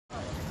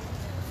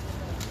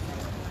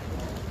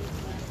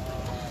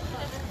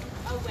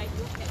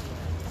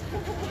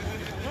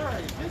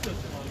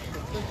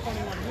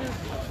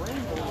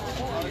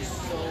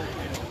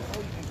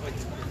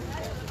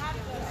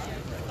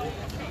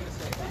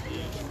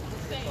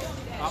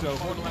So,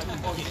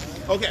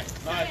 okay.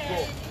 All right,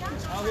 cool.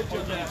 I'll hit you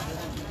with that.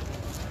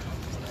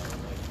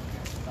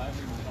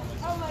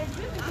 Oh my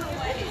goodness.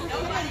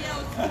 Nobody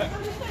else.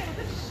 I'm just saying,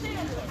 this is shit.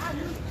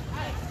 I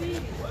see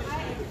it.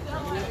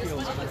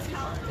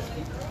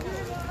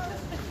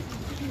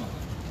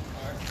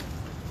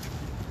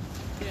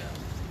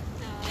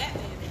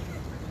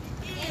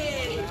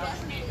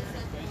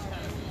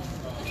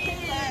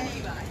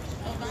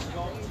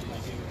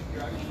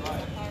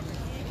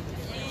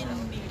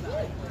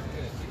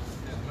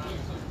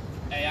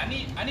 Hey,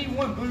 I need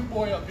one blue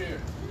boy up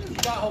here. You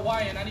got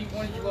Hawaiian, I need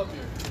one of you up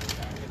here.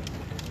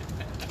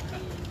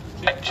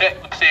 Check.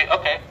 See,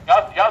 okay.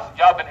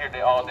 Y'all been here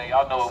all day.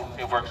 Y'all know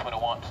it works when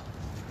it wants.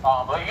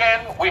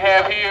 Again, we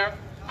have here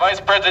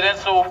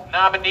Vice-Presidential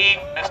nominee,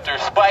 Mr.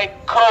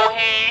 Spike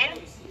Cohen.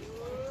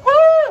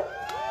 Woo!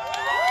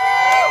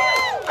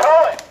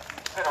 Cohen.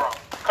 Sit around.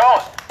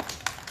 Cohen.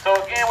 So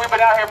again, we've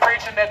been out here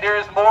preaching that there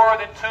is more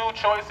than two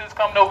choices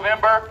come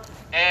November,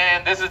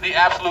 and this is the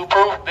absolute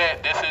proof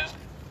that this is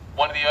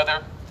one of the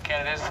other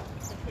candidates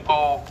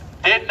who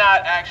did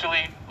not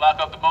actually lock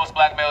up the most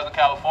black males in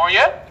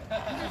California.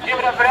 Give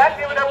it up for that,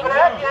 give it up for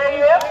that,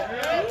 yeah.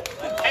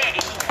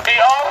 He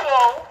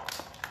also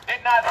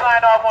did not sign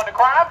off on the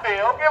crime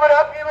bill. Give it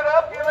up, give it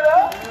up, give it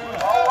up.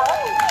 All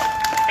right.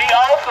 He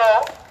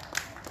also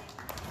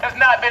has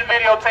not been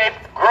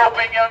videotaped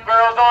groping young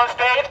girls on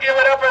stage. Give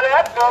it up for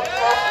that.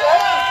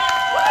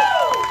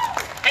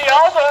 He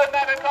also has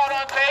not been caught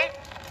on tape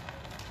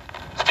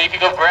speaking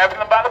of grabbing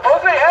them by the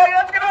pussy. Hey,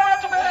 let's get on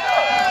to that.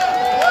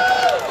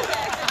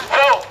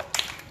 So,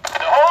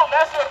 the whole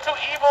lesser of two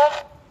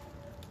evils.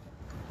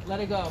 Let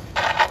it go.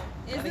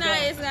 It's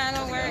not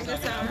gonna work this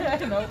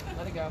time. No,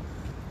 let it go.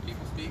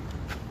 People speak.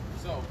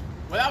 So,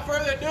 without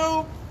further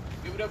ado,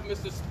 give it up,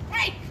 Mr.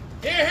 Spike.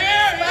 Here,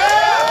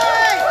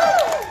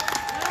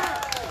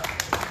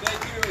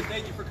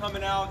 Thank you for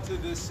coming out to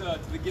this to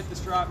the Get the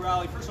Strap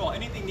rally. First of all,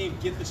 anything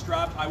named Get the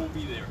Strap, I will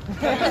be there.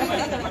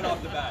 Right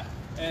off the bat.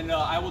 And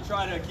I will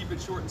try to keep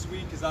it short and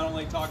sweet because I don't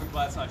like talking.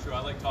 Well, that's not true. I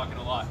like talking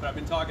a lot. But I've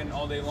been talking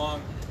all day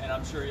long, and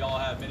I'm sure y'all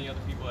have many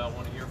other people that I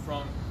want to hear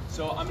from.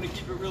 So I'm going to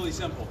keep it really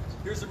simple.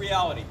 Here's the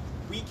reality.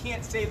 We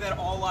can't say that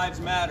all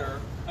lives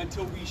matter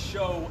until we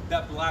show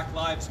that black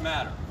lives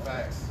matter.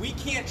 Facts. We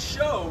can't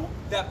show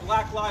that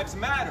black lives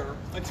matter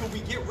until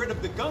we get rid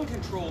of the gun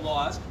control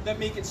laws that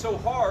make it so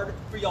hard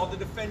for y'all to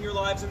defend your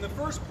lives in the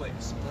first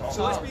place.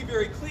 So let's be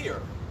very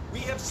clear. We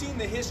have seen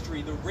the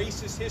history, the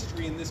racist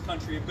history in this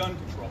country of gun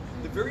control.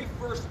 The very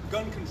first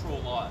gun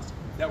control laws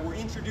that were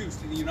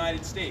introduced in the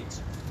United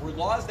States were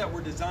laws that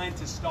were designed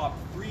to stop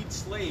freed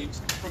slaves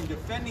from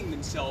defending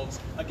themselves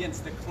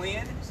against the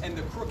Klan and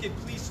the crooked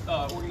police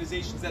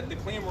organizations that the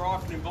Klan were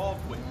often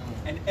involved with.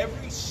 And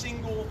every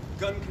single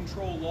gun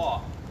control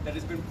law that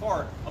has been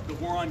part of the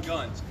war on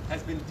guns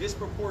has been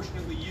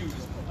disproportionately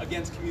used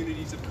against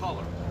communities of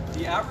color.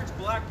 The average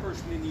black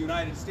person in the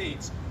United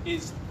States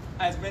is,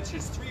 as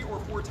mentioned, 3 or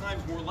 4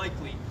 times more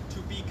likely to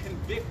be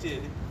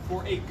convicted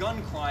for a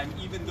gun crime,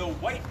 even though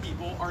white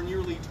people are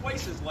nearly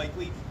twice as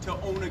likely to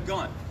own a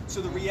gun.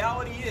 So the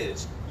reality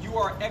is, you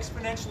are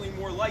exponentially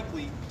more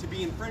likely to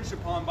be infringed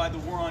upon by the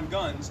war on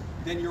guns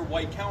than your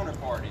white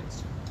counterpart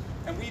is.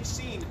 And we've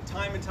seen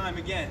time and time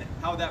again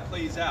how that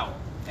plays out.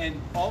 And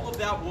all of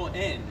that will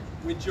end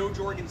when Joe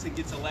Jorgensen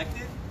gets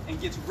elected and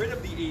gets rid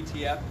of the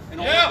ATF and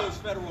all of those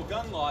federal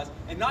gun laws,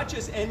 and not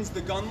just ends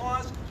the gun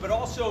laws, but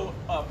also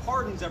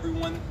pardons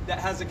everyone that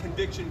has a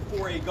conviction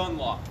for a gun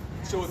law.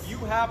 So if you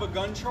have a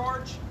gun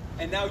charge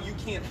and now you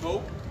can't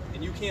vote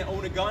and you can't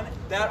own a gun,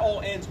 that all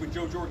ends when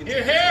Joe Jorgensen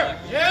gets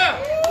elected. Now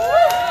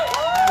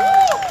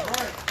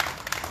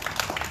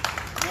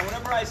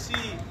whenever I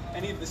see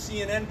any of the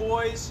CNN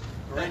boys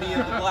or any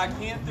of the Black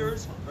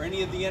Panthers or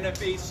any of the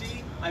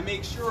NFAC, I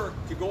make sure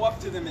to go up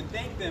to them and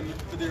thank them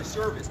for their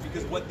service,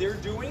 because what they're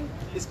doing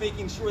is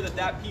making sure that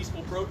that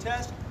peaceful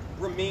protest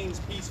remains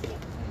peaceful.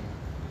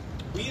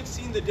 We have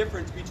seen the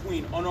difference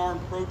between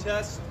unarmed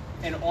protests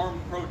and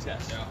armed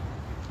protests.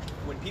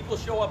 When people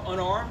show up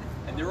unarmed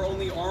and they're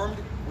only armed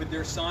with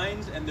their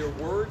signs and their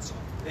words,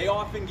 they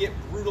often get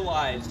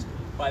brutalized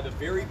by the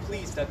very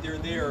police that they're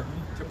there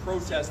to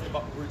protest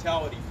about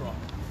brutality from.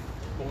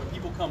 But when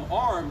people come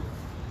armed,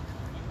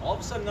 all of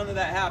a sudden none of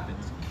that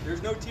happens.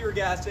 There's no tear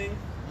gassing,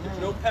 there's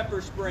no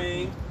pepper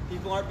spraying,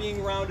 people aren't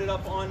being rounded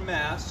up en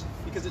masse,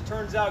 because it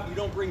turns out you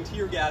don't bring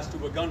tear gas to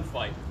a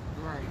gunfight.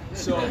 Right.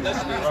 So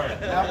let's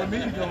be Not with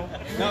me, though.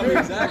 No,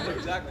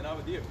 exactly, not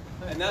with you.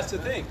 And that's the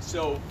thing.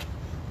 So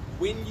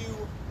when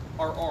you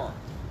are armed,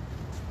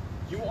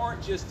 you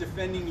aren't just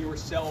defending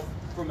yourself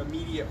from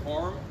immediate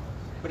harm,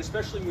 but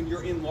especially when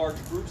you're in large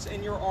groups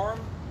and you're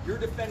armed, you're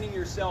defending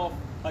yourself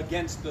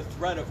against the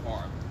threat of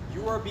harm.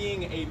 You are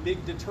being a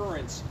big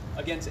deterrence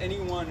against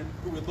anyone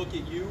who would look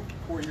at you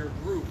or your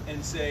group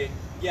and say,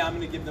 yeah, I'm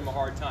going to give them a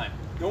hard time.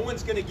 No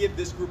one's going to give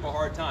this group a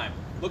hard time.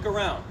 Look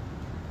around.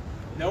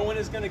 No one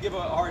is going to give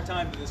a hard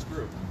time to this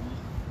group.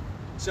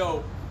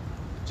 So,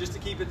 just to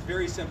keep it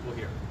very simple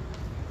here,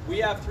 we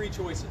have three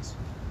choices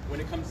when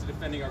it comes to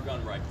defending our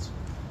gun rights.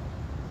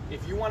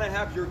 If you want to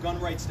have your gun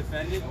rights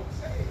defended,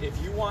 if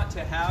you want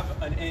to have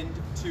an end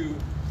to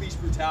police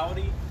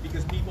brutality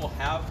because people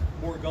have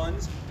more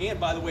guns, and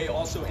by the way,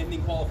 also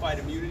ending qualified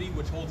immunity,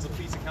 which holds the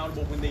police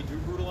accountable when they do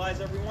brutalize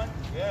everyone.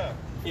 Yeah.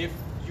 If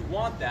you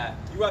want that,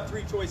 you have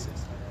three choices.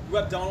 You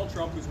have Donald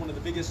Trump, who's one of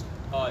the biggest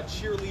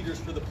cheerleaders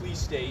for the police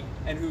state,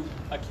 and who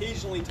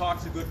occasionally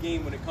talks a good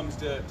game when it comes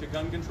to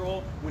gun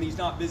control, when he's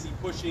not busy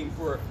pushing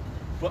for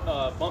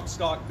bump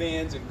stock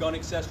bans and gun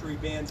accessory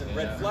bans and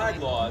red flag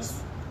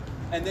laws.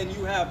 And then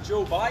you have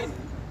Joe Biden,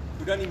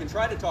 who doesn't even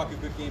try to talk a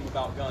good game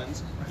about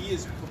guns. He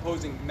is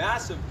proposing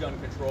massive gun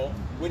control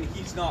when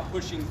he's not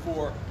pushing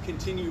for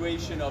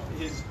continuation of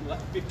his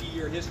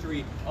 50-year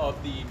history of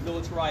the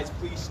militarized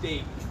police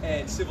state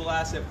and civil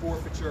asset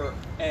forfeiture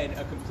and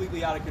a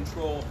completely out of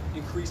control,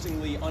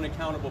 increasingly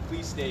unaccountable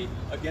police state.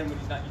 Again, when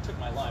he's not, you took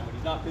my line, when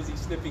he's not busy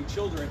sniffing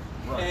children.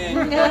 Right.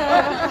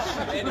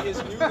 And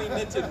his newly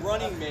minted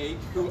running mate,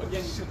 who,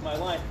 again, you took my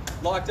line,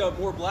 locked up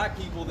more black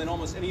people than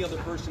almost any other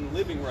person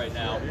living right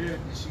now. Yeah,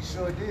 she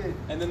sure did.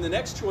 And then the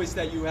next choice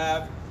that you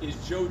have is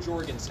Joe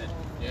Jorgensen,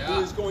 who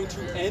is going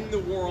to end the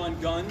war on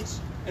guns,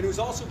 and who's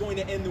also going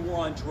to end the war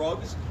on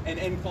drugs, and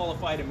end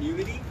qualified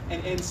immunity,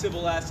 and end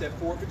civil asset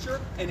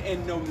forfeiture, and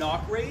end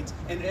no-knock raids,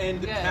 and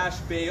end cash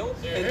bail,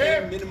 and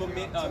end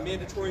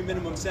mandatory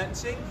minimum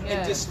sentencing,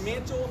 and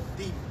dismantle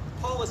the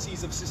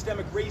policies of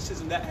systemic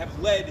racism that have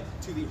led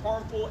to the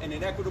harmful and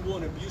inequitable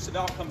and abusive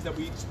outcomes that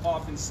we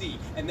often see.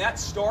 And that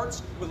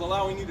starts with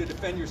allowing you to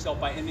defend yourself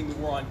by ending the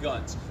war on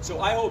guns.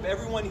 So I hope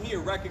everyone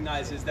here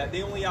recognizes that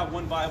they only have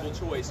one viable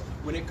choice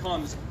when it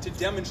comes to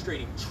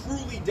demonstrating,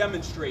 truly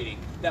demonstrating,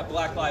 that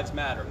Black Lives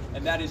Matter,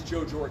 and that is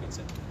Joe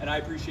Jorgensen. And I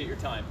appreciate your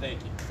time.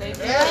 Thank you. Thank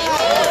you.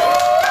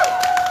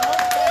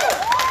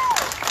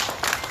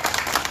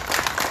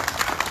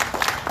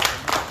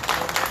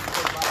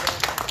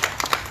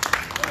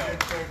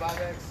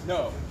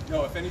 No,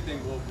 if anything,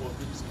 we'll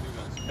give you some new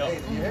guns. No,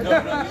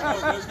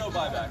 there's no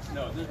buybacks.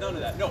 No, there's none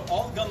of that. No,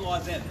 all gun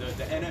laws end.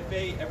 The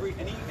NFA,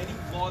 any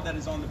law that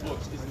is on the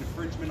books is an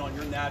infringement on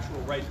your natural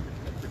right to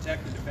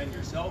protect and defend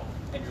yourself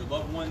and your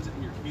loved ones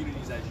and your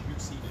communities as you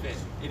see fit.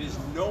 It is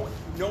no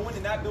one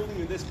in that building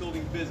or this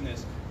building's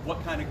business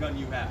what kind of gun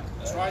you have.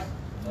 That's right.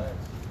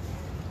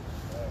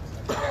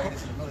 I carry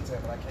this in the military,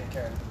 but I can't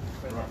carry it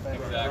with my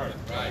family. Exactly.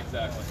 Right.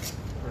 Exactly.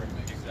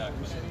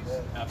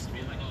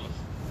 Absolutely.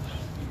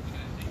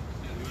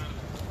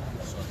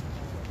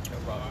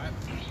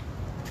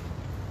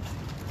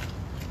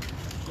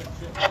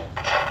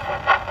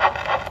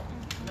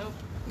 Nope.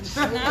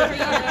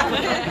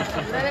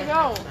 Let it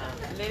go.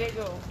 Let it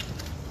go.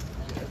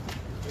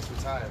 It's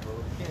retired, bro.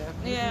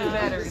 Yeah. The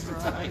batteries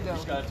retired.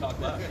 Just gotta talk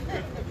loud.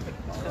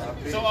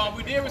 So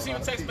we did receive a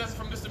text message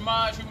from Mr.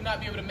 Maj. He would not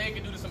be able to make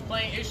it due to some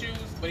plane issues,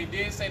 but he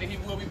did say that he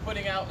will be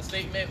putting out a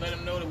statement, let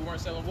him know that we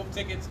weren't selling wolf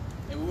tickets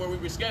and we were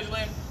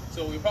rescheduling.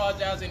 So we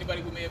apologize to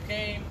anybody who may have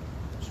came,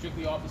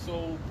 strictly off the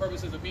sole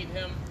purposes of meeting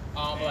him.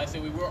 But like I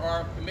said, we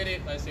are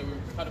committed. Like I said, we're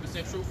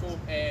 100% truthful,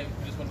 and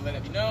we just want to let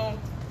that be known.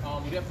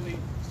 We definitely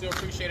still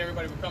appreciate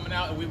everybody for coming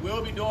out, and we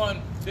will be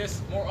doing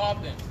this more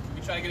often.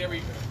 We try to get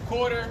every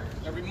quarter,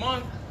 every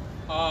month,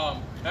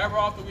 however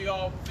often we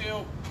all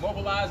feel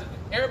mobilized.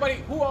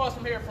 Everybody, who all is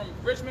from here? From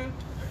Richmond?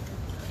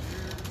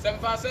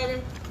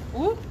 757?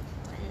 Whoop.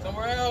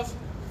 Somewhere else?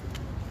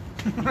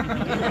 Do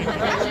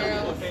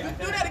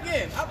that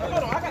again.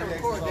 Hold on, I gotta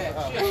record that.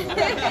 Shit.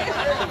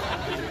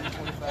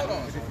 Hold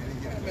on. A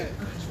minute. A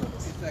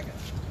second.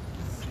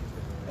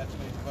 That's me.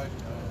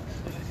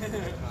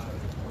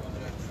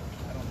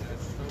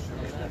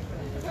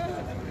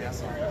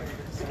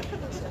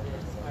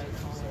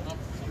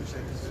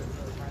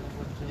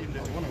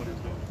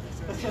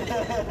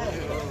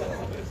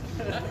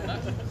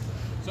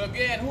 So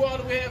again, who all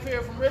do we have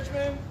here from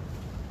Richmond?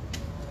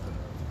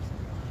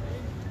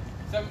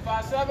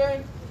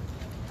 757.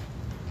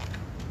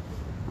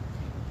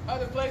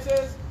 Other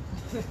places.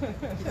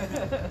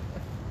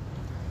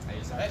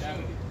 That's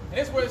unity. And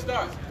this is where it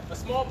starts. A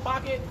small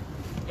pocket.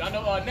 Y'all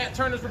know Nat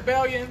Turner's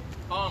Rebellion.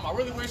 I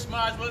really wish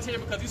Maj was here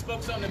because he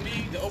spoke something to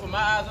me to open my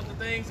eyes up to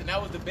things, and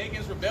that was the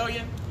Bacon's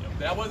Rebellion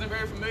that I wasn't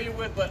very familiar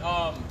with. But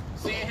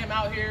seeing him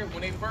out here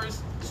when they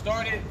first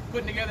started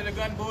putting together the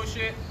gun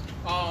bullshit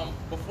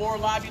before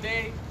Lobby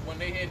Day, when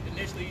they had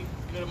initially,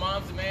 the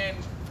Moms Demand,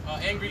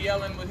 Angry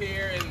Yelling was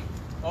here, and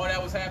all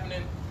that was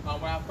happening.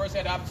 When I first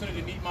had the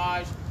opportunity to meet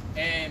Maj,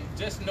 and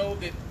just know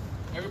that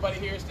everybody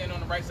here is standing on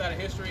the right side of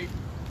history.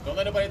 Don't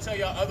let nobody tell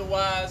y'all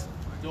otherwise.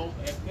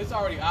 It's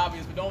already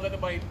obvious, but don't let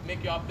nobody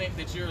make y'all think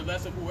that you're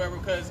less of whoever,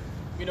 because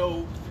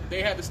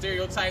they have the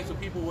stereotypes of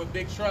people with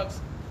big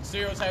trucks,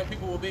 stereotype of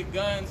people with big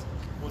guns.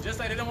 Well, just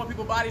like they don't want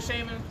people body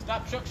shaming,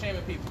 stop truck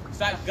shaming people,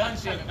 stop gun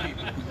shaming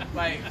people.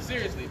 Like,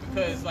 seriously,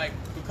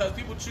 because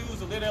people choose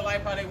to live their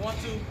life how they want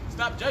to,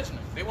 stop judging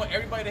them. They want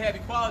everybody to have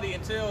equality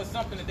until it's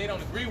something that they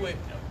don't agree with.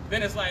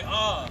 Then it's like,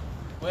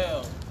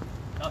 well,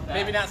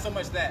 maybe not so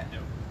much that,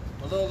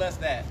 a little less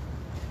that.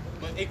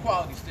 but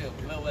equality still,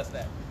 a little less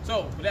that.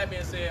 So with that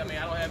being said, I mean,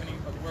 I don't have any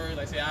other words.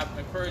 Like I say, I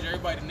encourage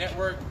everybody to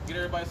network, get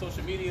everybody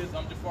social medias.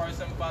 I'm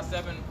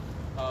Jafari757,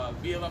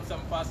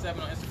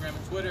 BLM757 on Instagram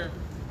and Twitter,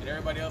 and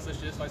everybody else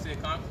that's just, like I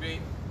said,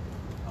 congregate.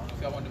 I don't know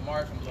if y'all want to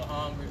march, I'm a little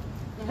hungry.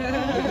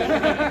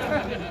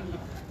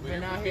 We're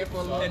not here for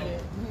a little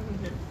bit.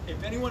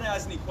 If anyone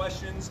has any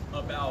questions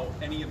about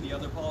any of the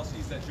other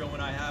policies that Joe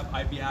and I have,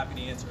 I'd be happy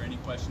to answer any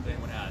questions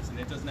anyone has. And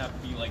it doesn't have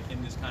to be like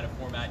in this kind of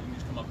format. You can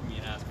just come up to me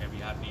and ask me. I'd be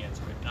happy to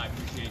answer it. And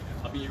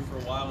I'll be here for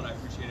a while, and I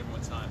appreciate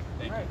everyone's time.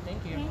 Thank you.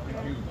 Thank you.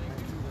 Thank you.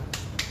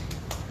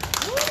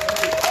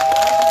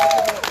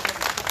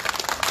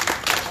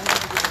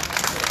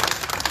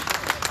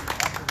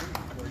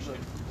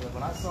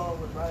 When I saw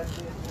what Ryan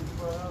did,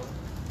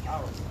 I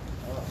was like,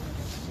 oh,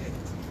 shit.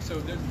 So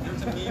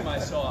there's a meme I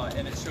saw,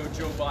 and it showed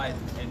Joe Biden,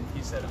 and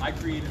he said, "I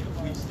created the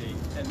police state,"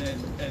 and then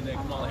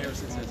Kamala Harris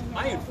says,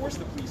 "I enforce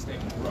the police state."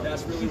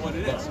 That's really what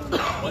it is.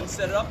 One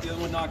set it up, the other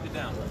one knocked it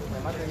down.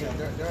 And my thing is,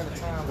 during the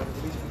time when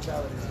police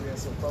brutality is being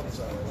so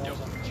publicized,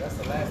 that's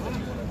the last thing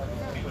you want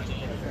to.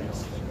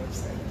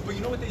 But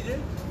you know what they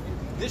did?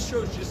 This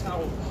shows just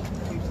how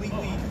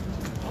completely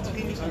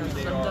pinicky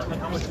they are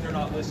and how much they're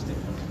not listening.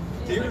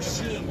 They're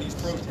seeing these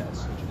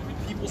protests.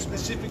 People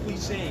specifically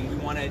saying we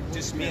want to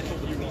dismantle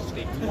the police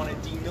state, we want to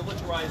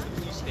demilitarize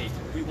the police state,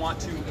 we want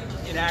to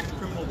enact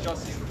criminal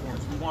justice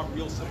reforms, we want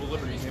real civil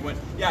liberties. They went,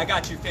 yeah, I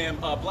got you, fam,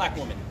 black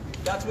woman.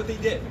 That's what they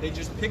did. They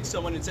just picked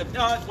someone and said,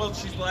 no, well,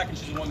 she's black and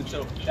she's a woman,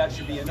 so that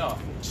should be enough.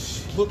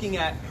 Looking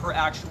at her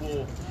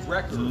actual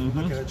record.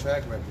 Look at her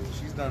track record.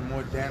 She's done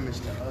more damage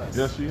to us.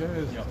 Yes, she has. Than,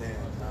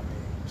 I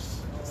mean,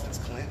 since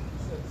Clinton.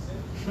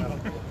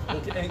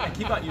 And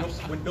keep on, you know,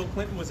 when Bill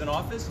Clinton was in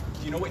office,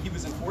 do you know what he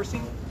was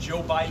enforcing?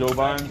 Joe Biden's Joe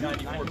Biden.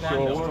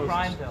 1994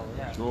 Crime bill.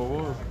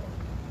 Sure was.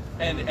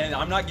 And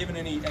I'm not giving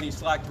any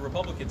slack to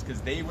Republicans because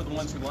they were the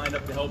ones who lined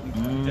up to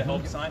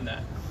help sign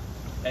that.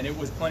 And it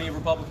was plenty of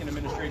Republican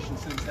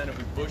administrations since then. It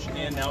was Bush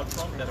and now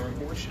Trump that are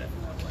enforcing it.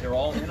 They're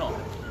all in on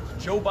it.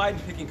 Joe Biden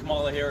picking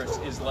Kamala Harris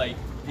is like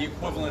the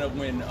equivalent of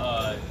when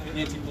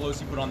Nancy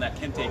Pelosi put on that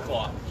kente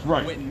cloth.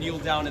 Right. Went and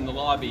kneeled down in the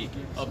lobby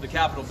of the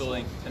Capitol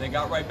building and then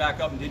got right back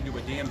up and didn't do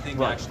a damn thing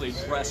to actually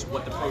express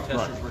what the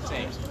protesters were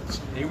saying.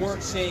 They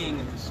weren't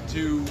saying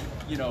to,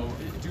 you know,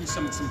 do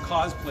some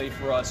cosplay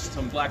for us,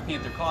 some Black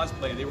Panther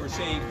cosplay. They were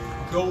saying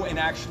go and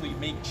actually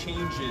make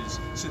changes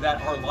so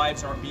that our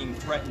lives aren't being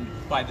threatened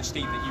by the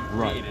state that you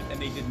created. And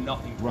they did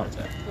nothing to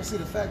protect. Well, see,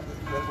 the fact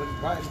that when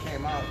Biden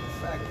came out,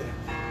 the fact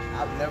that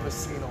I've never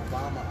seen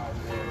Obama out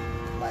there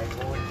like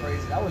going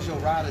crazy. That was your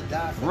ride or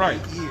die for 8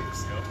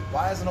 years.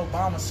 Why isn't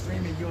Obama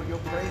screaming your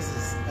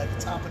praises at the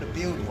top of the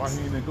buildings? Why he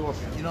ain't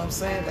endorsing? You know what I'm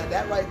saying?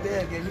 That right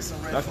there gave me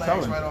some red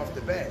flags right off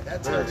the bat.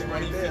 That tells you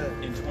right there.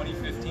 In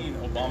 2015,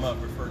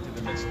 Obama referred to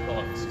them as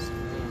thugs.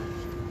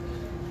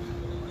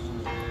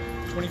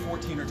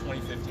 2014 or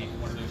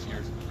 2015, one of those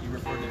years, he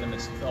referred to them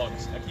as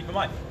thugs. Now keep in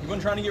mind, he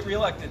wasn't trying to get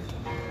reelected.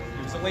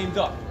 He was a lame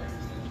duck.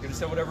 He could have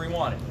said whatever he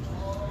wanted.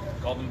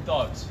 He called them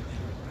thugs.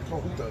 Oh,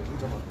 who thugs? Who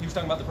talking about? He was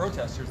talking about the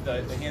protesters,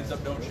 the hands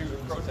up, don't shoot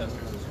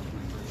protesters.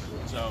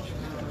 So,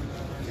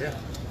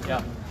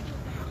 yeah.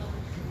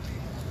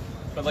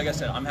 But like I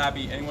said, I'm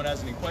happy. Anyone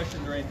has any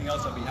questions or anything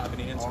else, I'll be happy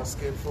to answer. All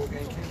skin folk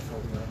ain't kin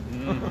folk,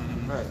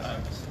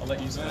 man. I'll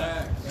let you say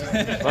that.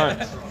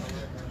 Right.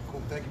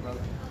 Cool, thank you, brother.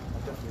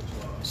 I definitely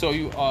enjoy it. So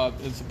you are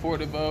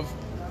supportive of,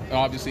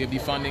 obviously, of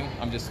defunding?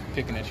 I'm just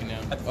picking at you now.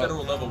 At the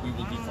federal level, we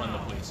will defund the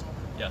police.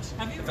 Yes.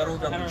 The federal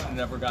government should have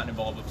never gotten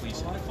involved with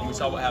policing. And we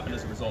saw what happened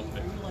as a result of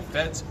it. The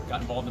feds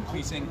got involved in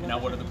policing, and now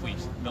what are the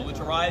police?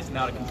 Militarized and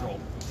out of control.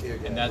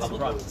 And that's the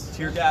problem.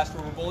 Tear gas,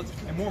 rubber bullets,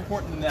 and more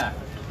important than that,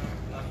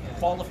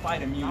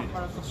 qualified immunity.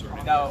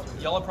 Now,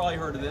 y'all have probably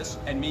heard of this,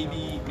 and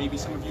maybe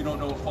some of you don't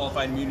know what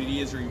qualified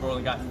immunity is, or you've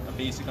only gotten a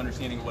basic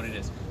understanding of what it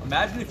is.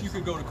 Imagine if you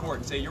could go to court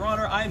and say, Your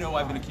Honor, I know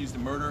I've been accused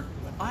of murder.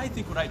 I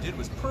think what I did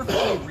was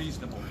perfectly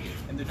reasonable.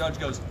 And the judge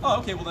goes, oh,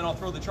 okay, well then I'll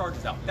throw the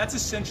charges out. That's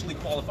essentially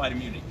qualified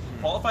immunity.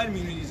 Qualified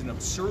immunity is an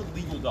absurd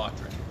legal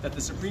doctrine that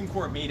the Supreme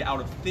Court made out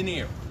of thin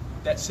air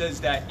that says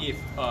that if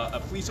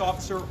a police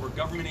officer or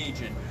government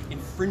agent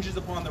infringes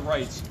upon the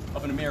rights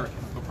of an American,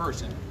 of a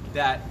person,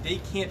 that they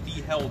can't be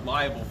held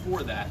liable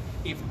for that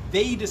if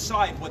they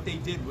decide what they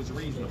did was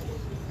reasonable.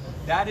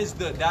 That is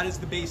the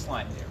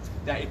baseline there.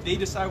 That if they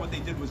decide what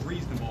they did was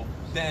reasonable,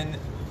 then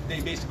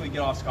they basically get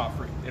off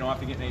scot-free. They don't have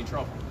to get in any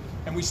trouble.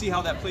 And we see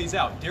how that plays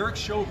out. Derek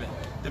Chauvin,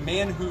 the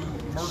man who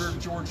murdered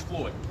George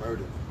Floyd,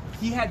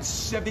 he had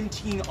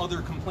 17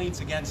 other complaints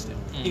against him,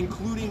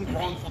 including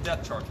wrongful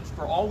death charges.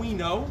 For all we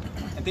know,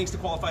 and thanks to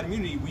qualified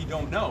immunity, we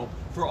don't know,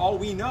 for all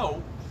we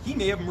know, he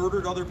may have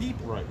murdered other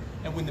people. Right.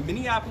 And when the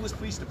Minneapolis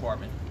Police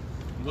Department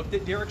looked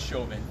at Derek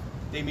Chauvin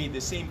They made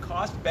the same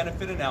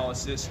cost-benefit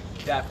analysis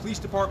that police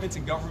departments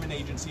and government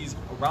agencies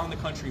around the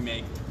country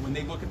make when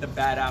they look at the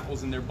bad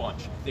apples in their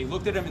bunch. They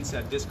looked at him and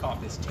said, this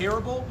cop is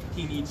terrible,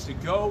 he needs to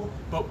go,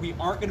 but we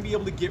aren't going to be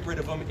able to get rid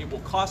of him. It will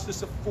cost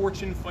us a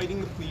fortune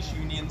fighting the police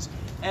unions,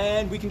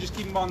 and we can just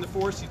keep him on the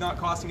force. He's not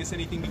costing us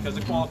anything because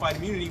of qualified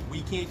immunity.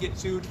 We can't get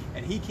sued,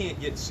 and he can't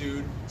get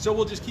sued, so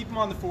we'll just keep him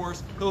on the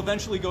force. He'll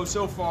eventually go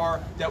so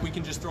far that we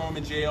can just throw him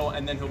in jail,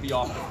 and then he'll be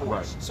off the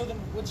force. So then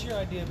what's your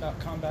idea about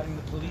combating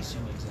the police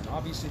unions then?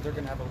 Obviously they're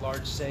going to have a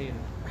large say in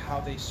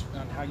how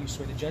you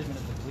sway the judgment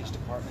of the police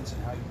departments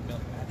and how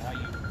you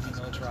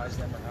demilitarize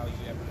them or how you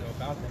ever go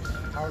about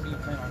them. How do you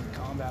plan on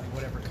combating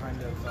whatever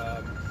kind of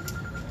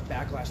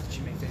backlash that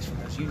you may face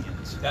from those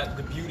unions? That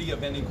the beauty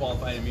of ending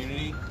qualified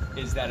immunity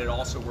is that it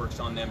also works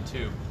on them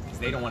too, because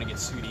they don't want to get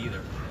sued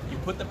either. You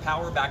put the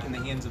power back in the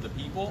hands of the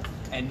people,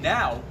 and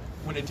now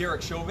when a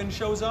Derek Chauvin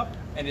shows up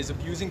and is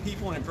abusing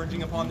people and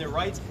infringing upon their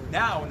rights,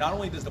 now not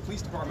only does the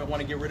police department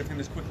want to get rid of him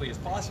as quickly as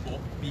possible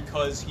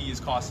because he is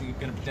going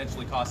to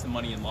potentially cost them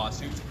money in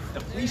lawsuits, the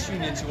police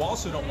unions who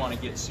also don't want to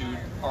get sued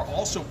are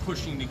also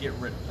pushing to get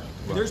rid of him.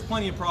 Right. There's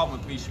plenty of problem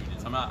with police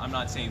unions. I'm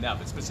not saying that,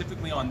 but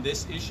specifically on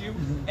this issue,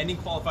 ending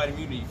qualified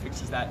immunity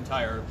fixes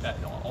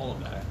all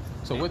of that.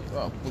 So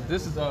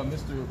this is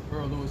Mr.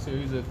 Earl Lewis here.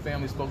 He's a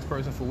family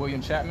spokesperson for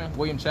William Chapman.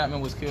 William Chapman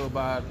was killed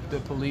by the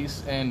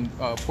police in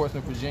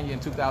Portsmouth, Virginia in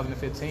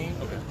 2015.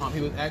 Okay.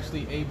 He was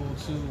actually able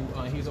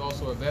to, he's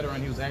also a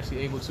veteran, he was actually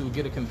able to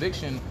get a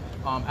conviction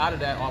out of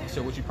that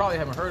officer, which you probably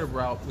haven't heard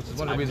about, which is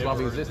one of the reasons why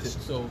we existed.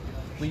 So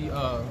we,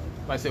 like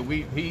I said,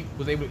 he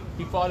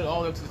fought it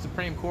all the way up to the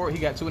Supreme Court. He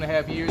got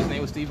 2.5 years. His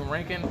name was Stephen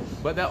Rankin.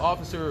 But that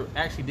officer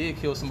actually did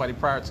kill somebody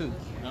prior to.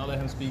 And I'll let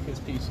him speak his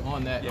piece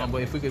on that. Yeah.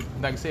 But if we could,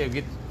 like I said,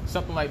 get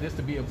something like this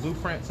to be a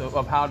blueprint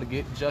of how to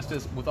get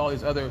justice with all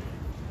these other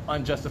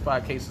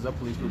unjustified cases of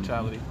police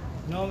brutality.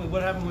 Normally,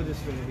 what happened with this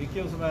figure? He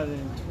killed somebody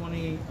in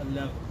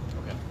 2011.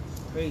 Okay.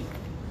 Crazy.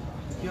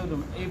 He killed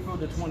him April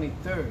the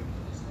 23rd.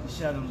 He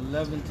shot him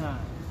 11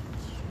 times.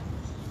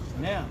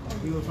 Now,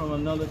 he was from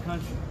another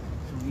country,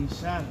 so he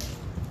shot him.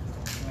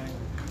 Right?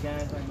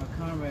 Guys like my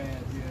comrade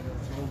here that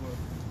was over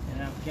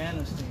in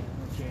Afghanistan,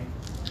 okay?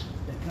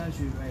 That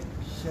country, right,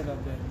 set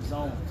up that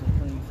zone so they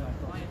couldn't even fly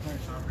across the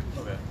country.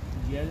 Okay.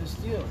 Yet it's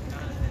still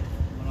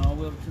went all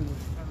the way up to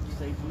the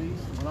state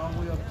police, went all the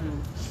way up to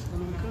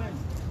Hillary Clinton,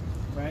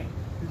 right?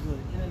 This was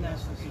an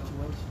international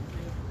situation.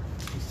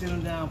 We sit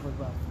him down for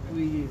about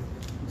 3 years.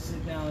 We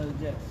sit down at the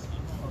desk.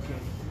 Okay,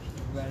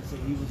 everybody said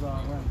he was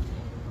all right.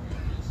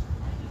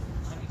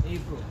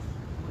 April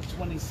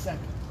 22nd,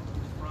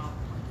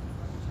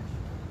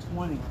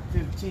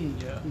 2015,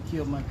 he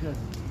killed my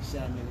cousin. He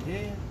shot him in the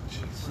head, shot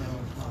him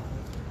in the heart.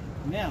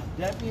 Now,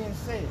 that being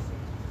said,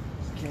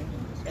 okay,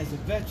 as a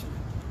veteran,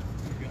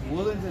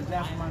 willing to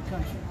die for my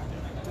country,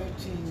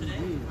 13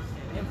 years,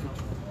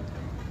 infantry.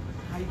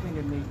 How do you think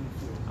it made me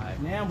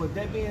feel? Now, with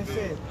that being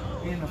said,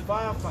 being a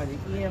firefighter,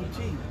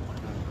 EMT,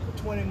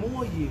 for 20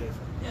 more years,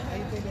 how do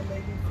you think it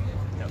made me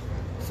feel?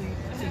 See,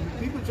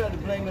 people try to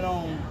blame it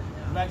on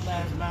Black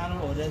Lives Matter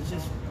or that's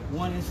just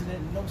one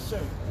incident. No,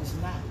 sir, it's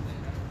not.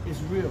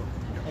 It's real.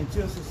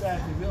 Until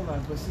society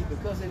realizes, but see,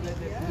 because they let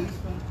that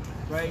policeman,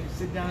 right,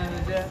 sit down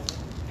at the desk,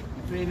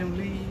 and made him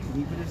leave, and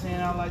he put his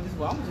hand out like this,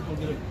 well, I'm just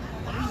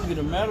gonna get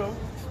a medal,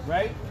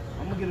 right?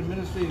 I'm gonna get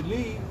administrative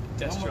leave.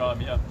 Desk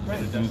job, yeah.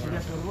 Right, that's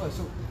what it was.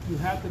 So you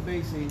have to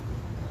basically,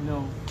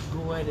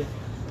 go at it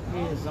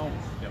hands on.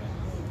 Yep.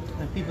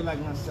 And people like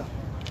myself,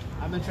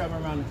 I've been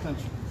traveling around the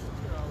country,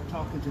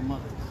 talking to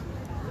mothers.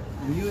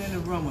 When you're in a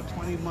room with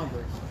 20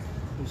 mothers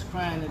who's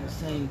crying at the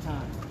same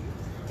time,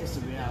 it's a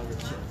reality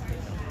check.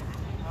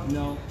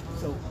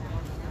 So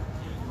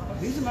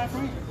these are my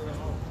friends,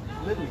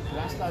 literally, because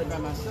I started by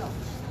myself.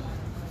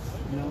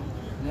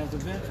 And as a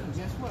veteran,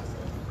 guess what?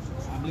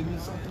 I believe in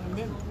something in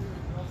memory.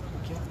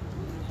 Okay?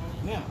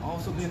 Now,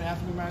 also being an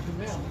African American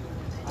male,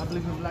 I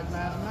believe in Black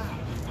Lives Matter.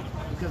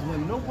 Because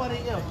when nobody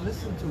else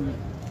listened to me,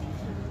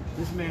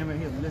 this man right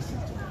here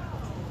listened to me.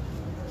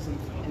 See,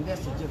 and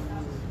that's the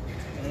difference.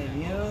 And at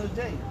the end of the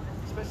day,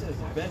 especially as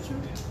a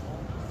veteran,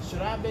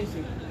 should I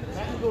basically, if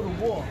I can go to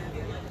war,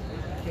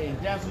 okay,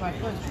 and die for my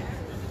country,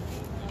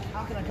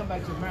 how can I come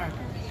back to America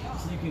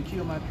so you can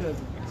kill my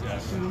cousin,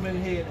 shoot him in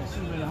the head and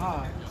shoot him in the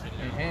heart,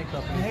 And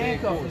handcuffed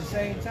at the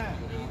same time?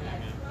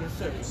 Yes,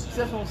 sir.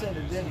 That's what I'm saying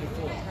the day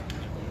before.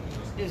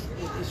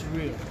 It's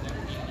real.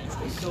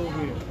 It's so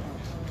real.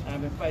 And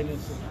I've been fighting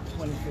since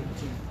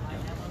 2015.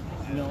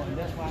 And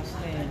that's why I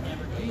stand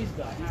these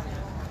guys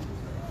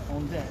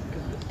on that.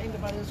 Because ain't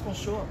nobody else gonna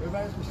show up.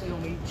 Everybody's gonna stay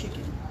on me eat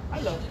chicken. I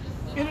love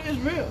it. It is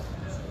real.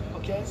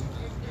 Okay?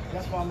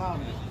 That's why I'm out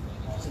here.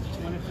 Since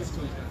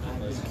 2015.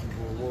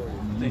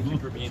 Thank you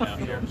for being out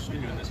here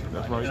doing this.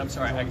 That's right. And I'm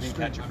sorry, I didn't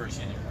catch your first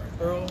name.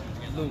 Earl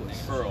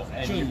Lewis. Earl.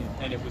 Jr.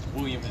 And it was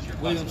William as your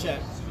William last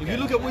Chapman. name. If you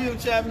look at William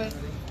Chapman,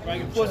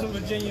 Right, in Portsmouth,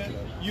 Virginia,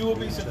 you will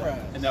be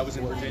surprised. And that was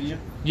in Virginia?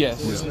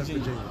 Yes.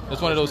 Virginia.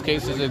 It's one of those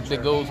cases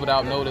that goes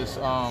without notice.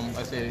 Like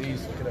I said,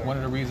 he's one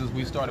of the reasons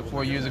we started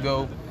 4 years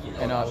ago.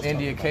 And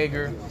India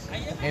Kager,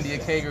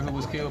 who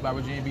was killed by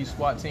Virginia Beach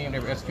SWAT team, they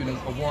were executing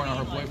a warrant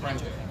on her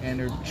boyfriend, and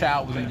their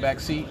child was in the back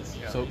seat.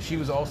 So she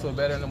was also a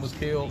veteran and was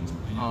killed.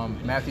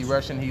 Matthew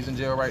Russian, he's in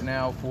jail right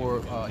now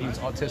for he was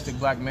autistic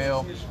black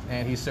male,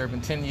 and he's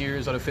serving 10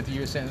 years or a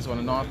 50-year sentence on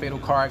a non-fatal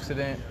car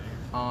accident.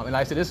 And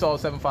like I said, this is all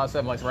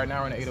 757. Like right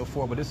now we're in the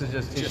 804, but this is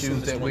just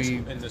issues that we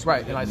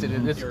right. And like I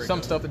said, there's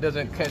some stuff that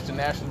doesn't catch the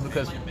national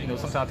because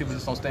sometimes people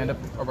just don't stand up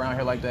around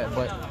here like that.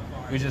 But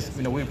we just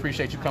we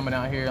appreciate you coming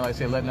out here and like I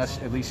said, letting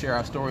us at least share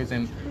our stories.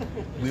 And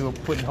we were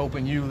putting hope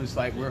in you. It's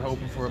like we're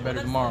hoping for a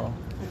better tomorrow.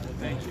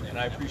 Thank you, and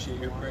I appreciate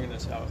you bringing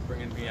us out,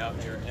 bringing me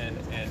out here, and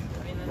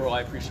Earl,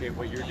 I appreciate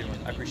what you're doing.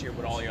 I appreciate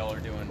what all y'all are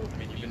doing. I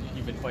mean,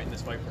 you've been fighting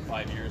this fight for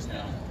 5 years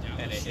now,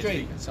 and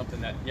it's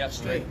something that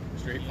straight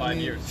 5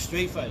 years,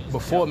 straight fight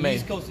before May.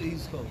 East Coast to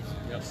East Coast.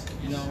 Yes.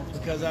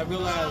 Because I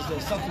realized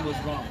that something was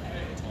wrong.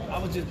 I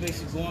was just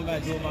basically going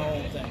back doing my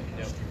own thing.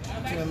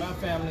 Killing my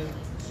family,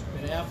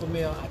 and the alpha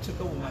male, I took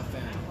over my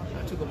family.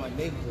 I took over my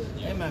neighborhood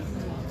and my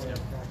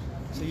community.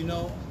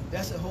 So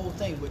that's the whole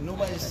thing, but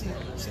nobody see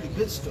the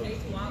good story,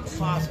 the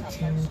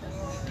positive.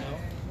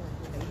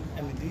 And,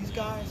 I mean, these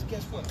guys,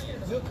 guess what?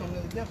 We'll come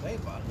together. Ain't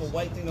about no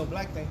white thing, no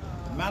black thing.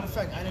 Matter of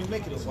fact, I didn't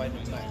make it a white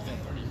and black thing.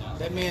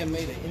 That man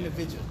made an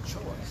individual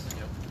choice.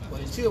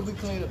 But until we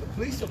clean up the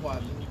police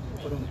department,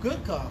 for them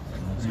good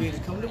cops, be able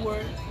to come to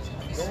work,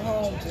 go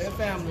home to their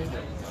family,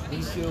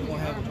 we still gonna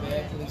have a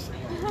bad police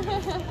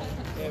department.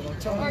 They're gonna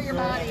tell them to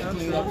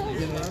clean up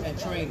and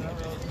train them.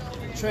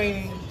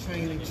 Training.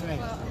 It needs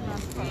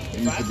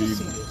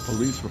to be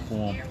police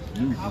reform.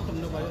 How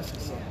come nobody else can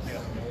see it?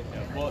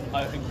 Well,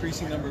 an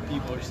increasing number of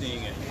people are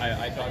seeing it.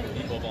 I talk to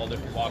people of all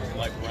different walks of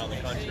life around the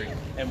country,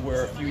 and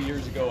where a few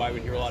years ago I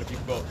would hear a lot of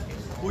people go,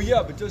 well,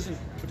 yeah, but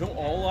don't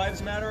all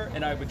lives matter?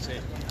 And I would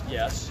say,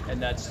 yes, and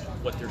that's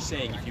what they're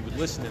saying. If you would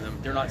listen to them,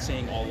 they're not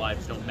saying all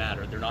lives don't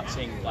matter. They're not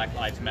saying Black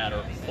Lives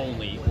Matter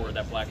only, or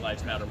that Black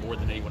Lives matter more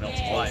than anyone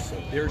else's life.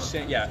 They're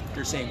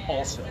saying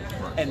also,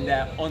 and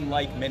that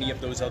unlike many of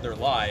those other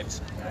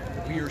lives,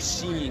 we are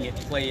seeing it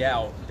play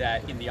out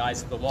that in the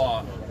eyes of the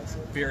law,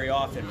 very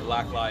often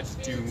Black lives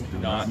do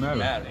not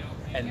matter.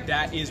 And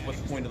that is what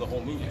the point of the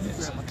whole movement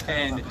is.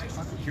 And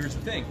here's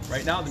the thing,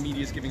 right now the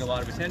media is giving a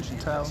lot of attention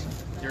to this.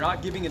 They're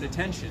not giving it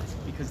attention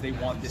because they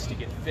want this to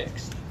get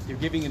fixed. They're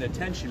giving it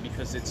attention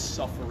because it's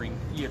suffering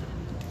theater.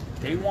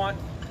 They want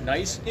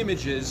nice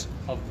images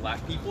of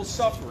black people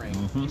suffering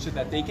so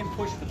that they can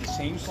push for the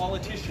same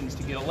politicians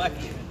to get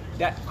elected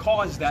that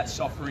caused that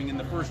suffering in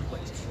the first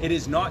place. It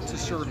is not to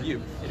serve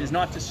you. It is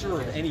not to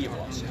serve any of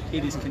us.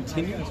 It is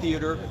continued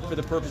theater for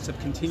the purpose of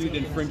continued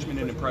infringement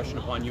and oppression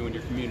upon you and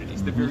your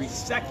communities. The very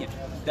second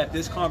that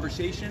this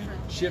conversation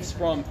shifts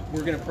from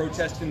we're going to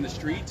protest in the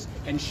streets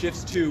and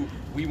shifts to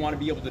we want to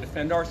be able to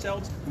defend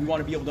ourselves, we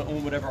want to be able to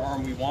own whatever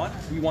arm we want,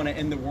 we want to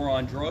end the war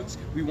on drugs,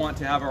 we want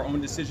to have our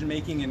own decision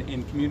making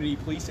in community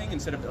policing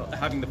instead of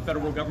having the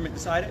federal government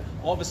decide it,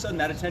 all of a sudden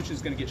that attention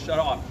is going to get shut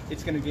off.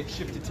 It's going to get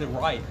shifted to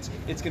riots.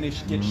 It's going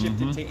to get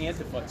shifted to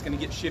Antifa. It's going to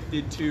get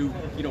shifted to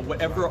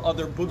whatever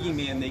other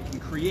boogeyman they can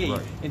create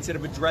instead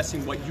of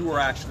addressing what you are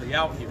actually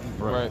out here.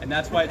 And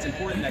that's why it's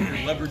important that you're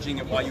leveraging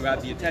it while you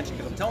have the attention,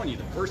 because I'm telling you,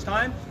 the first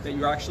time that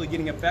you're actually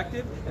getting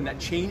effective and that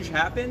change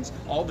happens,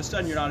 all of a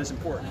sudden you're not as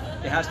important.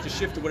 It has to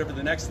shift to whatever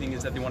the next thing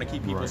is that they want to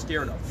keep people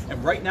scared of.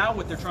 And right now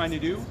what they're trying to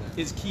do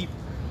is keep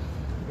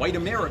white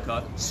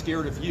America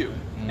scared of you.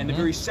 And the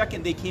very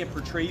second they can't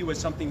portray you as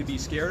something to be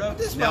scared of,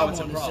 this now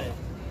it's a problem.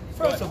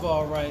 First of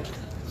all,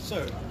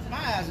 sir, my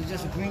eyes are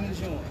just as green as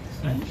yours.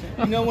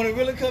 When it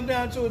really comes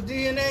down to a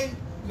DNA,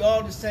 we're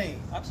all the same.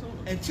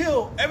 Absolutely.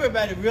 Until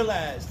everybody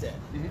realized that,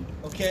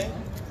 okay?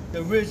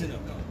 The original.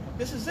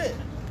 This is it.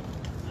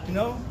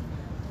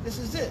 This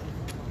is it.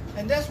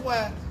 And that's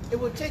why it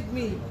would take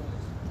me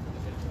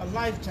a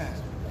lifetime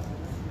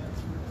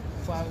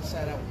before I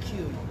decide I would kill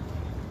you.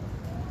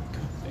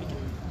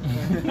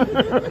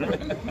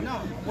 No,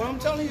 what I'm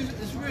telling you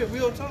is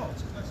real talk.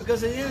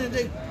 Because at the end of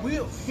the day,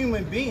 we're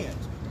human beings.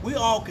 We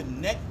all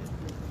connected.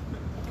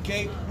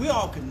 Okay? We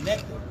all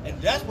connected. And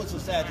that's what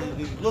society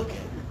needs to look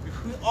at.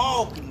 We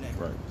all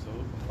connected. Right.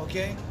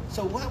 Okay?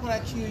 So why would I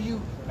kill you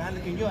when I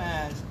look in your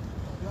eyes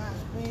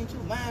green too,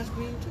 mine's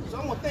green too. So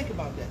I'm gonna think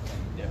about that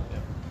thing.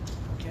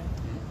 Okay?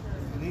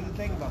 We need to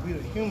think about we're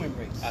the human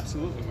race.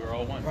 Absolutely, we're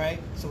all one. Right?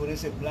 So when they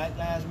say Black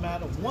Lives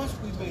Matter, once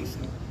we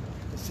basically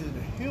consider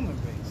the human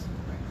race,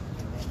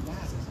 that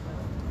matters.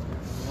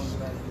 The ones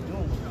that are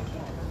doing what we're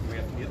doing. We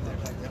have to get there.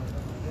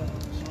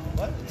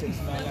 But it takes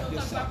somebody like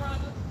yourself,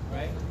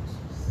 right?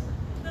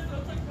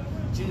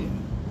 Virginia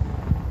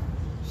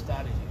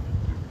started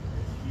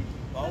here.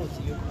 Always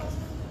to your place.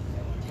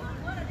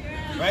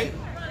 Right?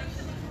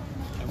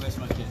 I rest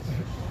my case.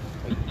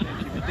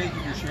 Thank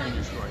you for sharing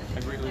your story. I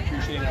greatly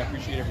appreciate it. I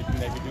appreciate everything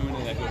that you're doing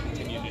and that you'll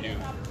continue to do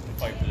to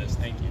fight for this.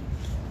 Thank you.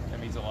 That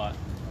means a lot.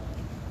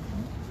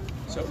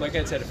 So, like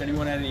I said, if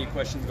anyone had any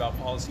questions about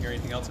policy or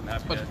anything else, I'm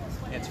happy to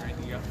answer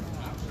anything you got.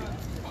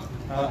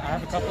 I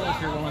have a couple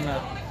if you're willing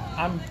to.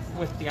 I'm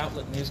with the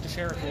outlet News to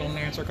share if you're willing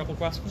to answer a couple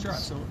questions. Sure,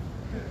 absolutely.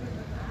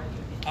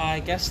 I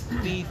guess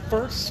the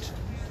first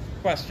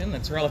question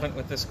that's relevant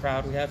with this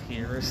crowd we have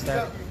here is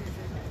that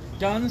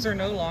guns are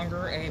no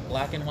longer a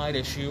black and white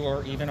issue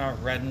or even a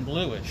red and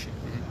blue issue.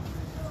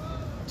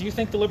 Do you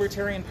think the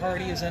Libertarian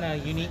Party is in a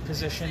unique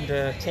position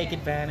to take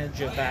advantage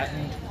of that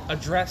and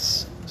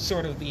address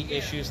sort of the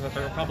issues that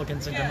the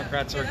Republicans and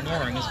Democrats are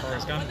ignoring as far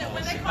as gun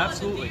policy?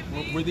 Absolutely.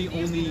 We're the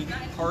only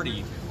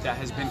party that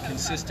has been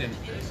consistent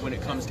when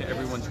it comes to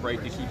everyone's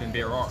right to keep and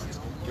bear arms.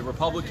 The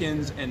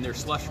Republicans and their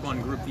slush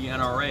fund group, the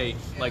NRA,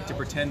 like to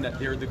pretend that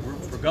they're the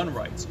group for gun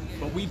rights.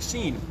 But we've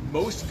seen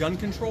most gun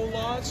control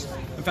laws,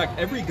 in fact,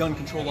 every gun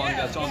control law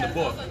that's on the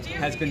book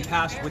has been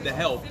passed with the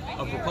help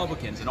of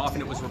Republicans. And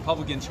often it was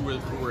Republicans who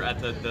were at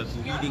the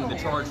leading the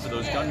charge for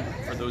those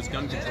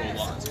gun control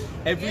laws.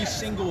 Every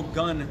single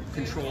gun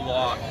control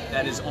law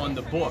that is on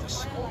the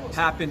books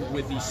happened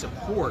with the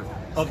support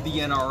of the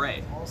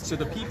NRA. So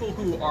the people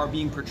who are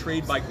being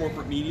portrayed by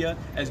corporate media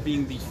as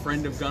being the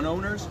friend of gun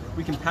owners,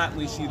 we can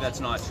patently see that's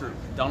not true.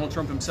 Donald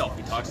Trump himself,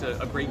 he talks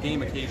a great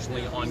game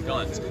occasionally on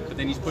guns, but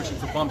then he's pushing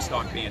for bump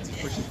stock bans,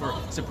 he's pushing for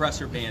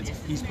suppressor bans,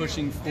 he's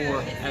pushing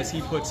for, as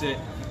he puts it,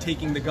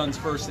 taking the guns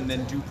first and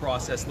then due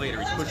process later.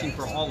 He's pushing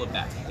for all of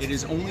that. It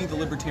is only the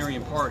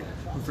Libertarian Party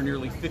who for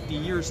nearly 50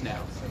 years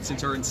now,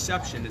 since our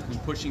inception, has been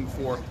pushing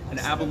for an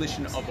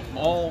abolition of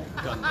all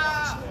gun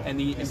laws and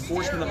the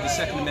enforcement of the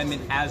Second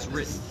Amendment as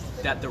written,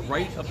 that the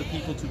right of the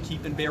people to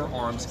keep and bear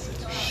arms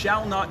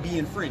shall not be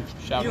infringed.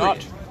 Shall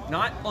period. not.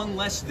 Not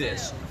unless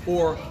this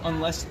or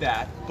unless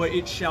that, but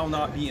it shall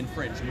not be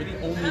infringed. And we're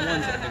the only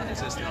ones that have been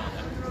consistent on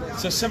that.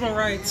 So civil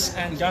rights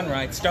and gun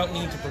rights don't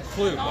need to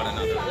preclude one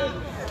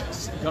another.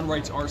 Gun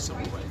rights are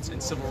civil rights,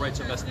 and civil rights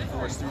are best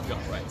enforced through gun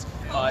rights.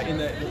 What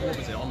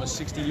was it, almost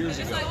 60 years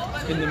ago,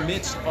 in the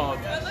midst of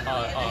a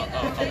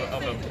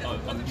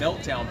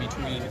meltdown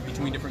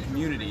between different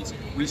communities,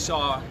 we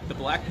saw the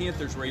Black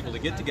Panthers were able to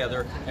get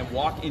together and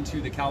walk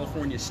into the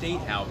California State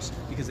House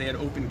because they had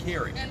open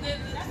carry.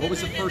 What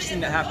was the first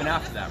thing that happened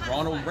after that?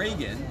 Ronald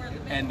Reagan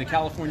and the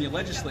California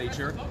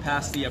legislature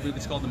passed the, I believe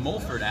it's called the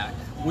Mulford Act,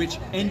 which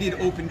ended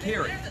open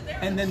carry.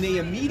 And then they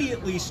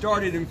immediately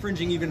started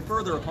infringing even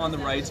further upon the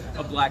rights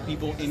of black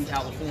people in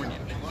California.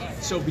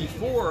 So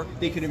before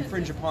they could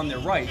infringe upon their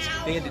rights,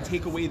 they had to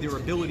take away their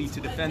ability to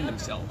defend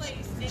themselves.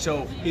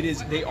 So it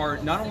is, they are,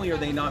 not only are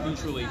they not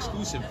mutually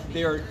exclusive,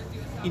 they are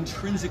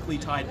intrinsically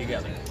tied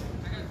together.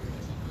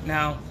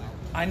 Now,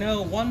 I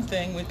know one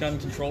thing with gun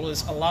control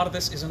is a lot of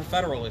this isn't a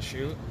federal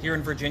issue. Here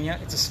in Virginia,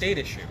 it's a state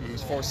issue. It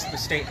was forced to the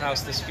State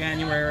House this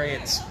January.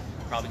 It's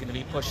probably going to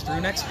be pushed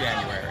through next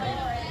January.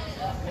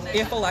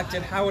 If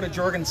elected, how would a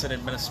Jorgensen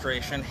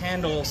administration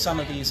handle some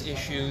of these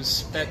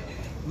issues that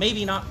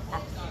maybe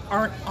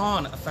aren't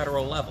on a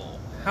federal level?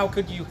 How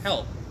could you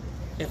help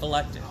if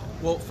elected?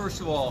 Well,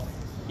 first of all,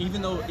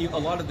 even though a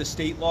lot of the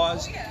state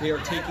laws, they are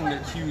taking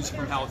their cues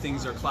from how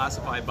things are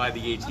classified by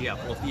the ATF.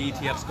 Well, if the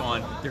ATF's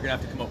gone, they're going to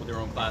have to come up with their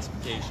own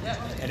classifications.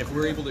 And if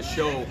we're able to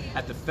show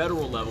at the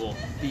federal level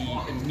the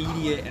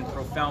immediate and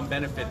profound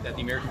benefit that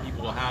the American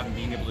people will have in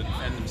being able to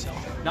defend themselves,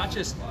 not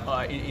just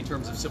in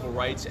terms of civil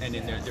rights and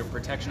in their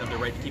protection of their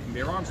right to keep and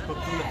bear arms,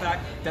 but from the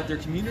fact that their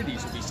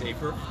communities will be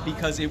safer,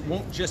 because it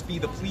won't just be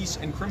the police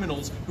and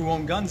criminals who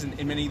own guns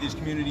in many of these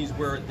communities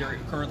where they're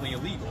currently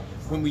illegal.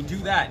 When we do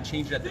that and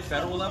change it at the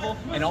federal level,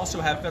 and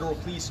also have federal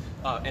police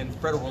and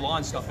federal law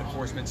and stuff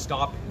enforcement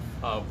stop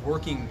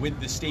working with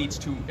the states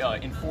to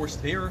enforce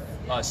their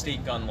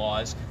state gun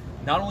laws,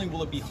 not only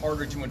will it be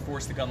harder to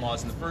enforce the gun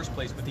laws in the first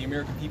place, but the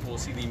American people will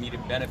see the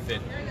immediate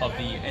benefit of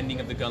the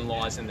ending of the gun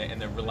laws and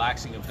the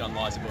relaxing of gun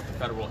laws at both the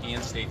federal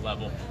and state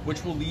level,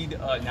 which will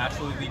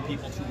naturally lead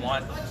people to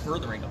want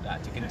furthering of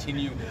that, to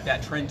continue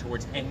that trend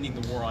towards ending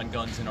the war on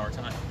guns in our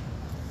time.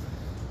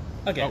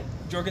 Again,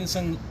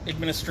 Jorgensen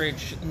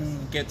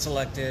administration gets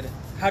elected.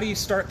 How do you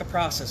start the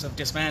process of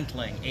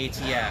dismantling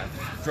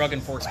ATF, drug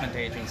enforcement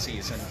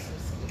agencies, and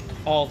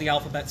all the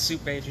alphabet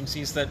soup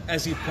agencies that,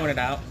 as you pointed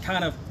out,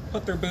 kind of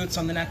put their boots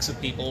on the necks of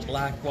people,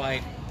 black,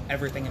 white,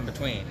 everything in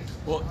between?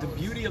 Well, the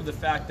beauty of the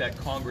fact that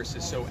Congress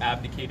has so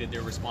abdicated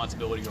their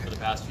responsibility over the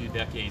past few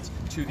decades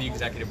to the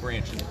executive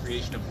branch and the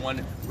creation of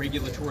one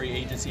regulatory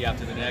agency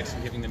after the next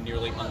and giving them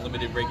nearly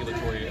unlimited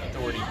regulatory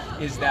authority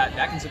is that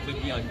can simply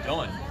be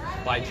undone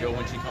by Joe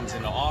when she comes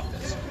into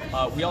office.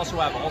 We also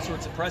have all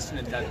sorts of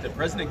precedent that the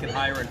president can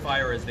hire and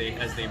fire as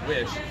they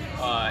wish,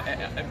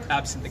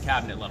 absent the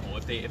cabinet level.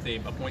 If they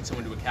appoint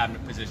someone to a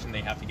cabinet position,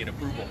 they have to get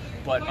approval.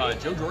 But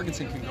Joe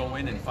Jorgensen can go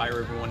in and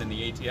fire everyone in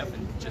the ATF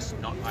and just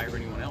not hire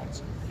anyone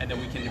else. And then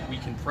we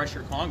can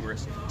pressure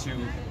Congress to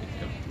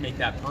make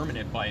that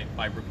permanent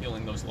by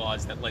repealing those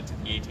laws that led to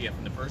the ATF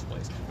in the first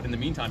place. But in the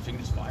meantime, she can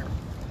just fire them.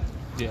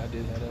 Yeah, I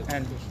did that.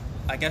 And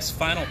I guess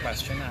final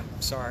question,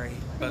 I'm sorry,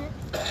 but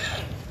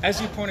as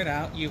you pointed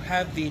out, you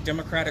have the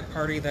Democratic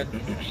Party that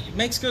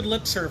makes good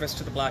lip service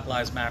to the Black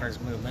Lives Matter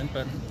movement,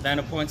 but then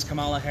appoints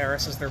Kamala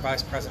Harris as their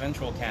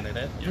vice-presidential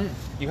candidate. Yeah.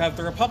 You have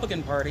the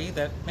Republican Party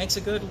that makes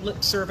a good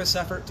lip service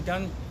effort to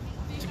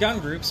gun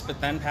groups, but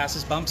then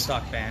passes bump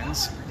stock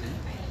bans.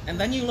 And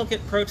then you look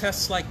at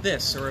protests like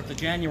this, or the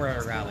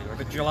January rally, or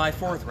the July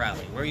 4th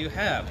rally, where you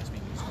have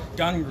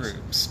gun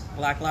groups,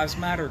 Black Lives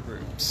Matter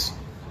groups,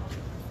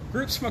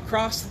 groups from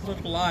across the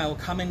political aisle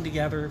coming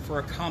together for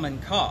a common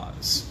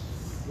cause.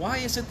 Why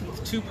is it that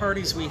the two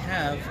parties we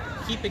have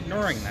keep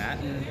ignoring that,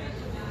 and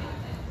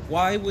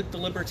why would the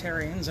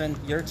Libertarians and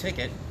your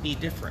ticket be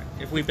different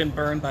if we've been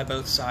burned by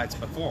both sides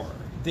before?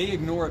 They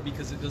ignore it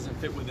because it doesn't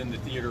fit within the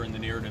theater and the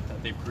narrative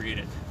that they've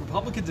created.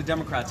 Republicans and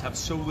Democrats have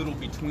so little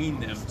between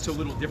them, so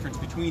little difference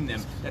between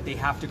them, that they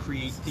have to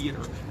create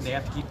theater. And they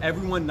have to keep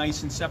everyone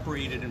nice and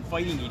separated and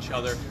fighting each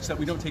other so that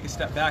we don't take a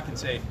step back and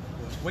say,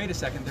 wait a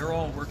second, they're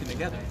all working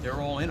together. They're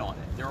all in on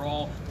it. They're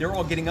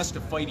all getting us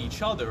to fight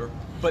each other,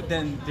 but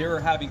then they're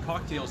having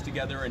cocktails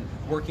together and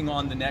working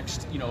on the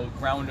next,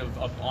 round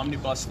of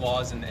omnibus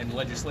laws and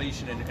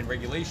legislation and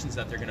regulations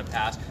that they're going to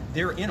pass.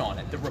 They're in on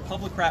it. The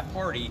Republican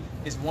Party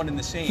is one and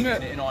the same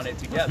and in on it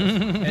together.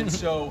 And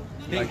so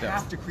they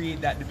have to create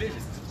that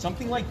division.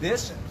 Something like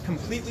this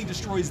completely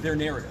destroys their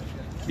narrative.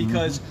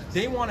 Because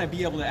they want to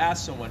be able to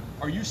ask someone,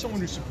 are you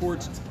someone who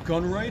supports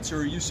gun rights, or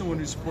are you someone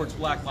who supports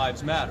Black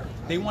Lives Matter?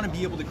 They want to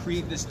be able to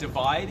create this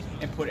divide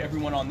and put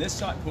everyone on this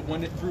side, put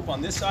one group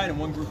on this side and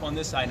one group on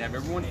this side, and have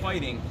everyone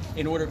fighting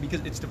in order, because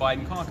it's divide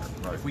and conquer.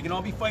 Right. If we can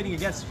all be fighting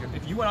against each other,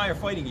 if you and I are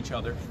fighting each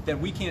other, then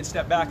we can't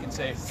step back and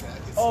say,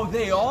 oh,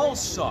 they all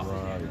suck.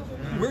 Right.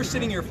 We're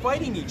sitting here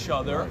fighting each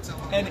other,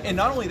 and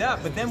not only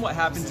that, but then what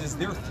happens is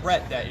their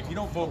threat that if you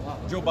don't vote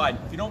Joe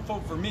Biden, if you don't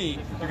vote for me,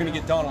 you're going to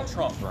get Donald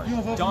Trump. Right. You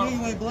don't vote for me,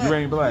 you ain't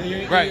black. You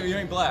ain't black. You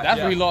ain't black. That's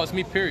where he lost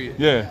me, period.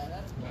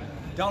 Yeah.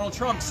 Donald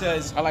Trump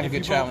says, I like a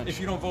good challenge. If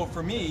you don't vote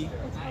for me,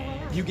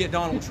 you get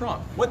Donald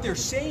Trump. What they're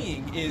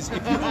saying is, if you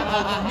don't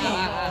vote for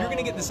me, you're going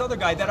to get this other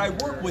guy that I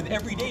work with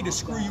every day to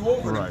screw you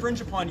over, and infringe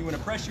upon you and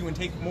oppress you and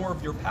take more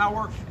of your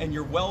power and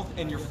your wealth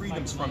and your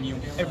freedoms from you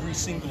every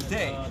single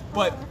day.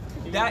 But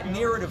that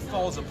narrative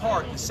falls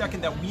apart the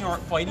second that we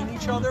aren't fighting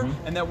each other,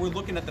 and that we're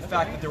looking at the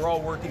fact that they're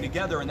all working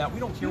together, and that we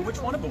don't care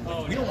which one of them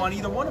wins. We don't want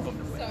either one of them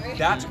to win.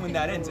 That's when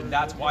that ends, and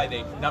that's why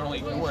they not only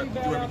ignore it,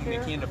 but do everything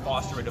they can to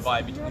foster a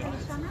divide between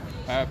us.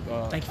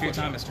 Thank you for your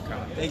time, Mr.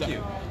 Cohen. Thank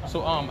you.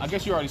 So I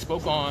guess you already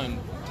spoke on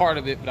part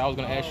of it, but I was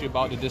going to ask you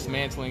about the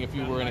dismantling, if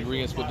you were in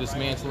agreement with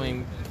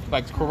dismantling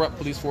like corrupt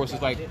police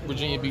forces. Like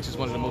Virginia Beach is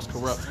one of the most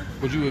corrupt.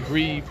 Would you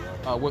agree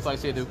with, like I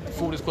said, the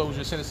full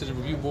disclosure citizen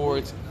review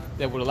boards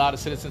that would allow the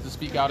citizens to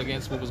speak out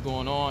against what was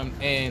going on?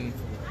 And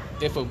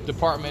if a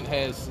department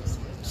has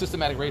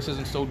systematic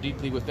racism so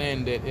deeply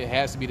within that it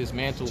has to be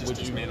dismantled, just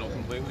dismantle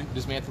completely?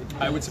 Dismantle?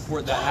 I would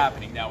support that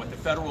happening. Now, at the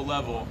federal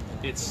level,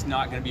 it's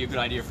not going to be a good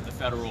idea for the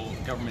federal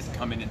government to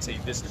come in and say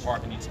this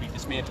department needs to be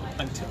dismantled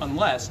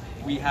unless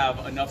we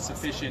have enough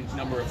sufficient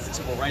number of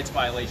civil rights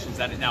violations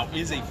that it now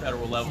is a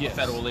federal level, a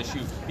federal issue,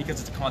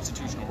 because it's a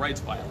constitutional rights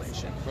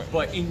violation. Right.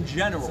 But in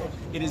general,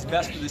 it is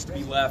best for this to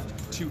be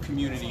left to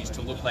communities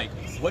to look like,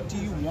 what do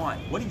you want?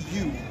 What do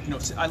you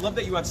I love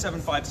that you have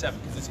 757,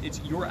 because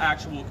it's your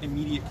actual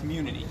immediate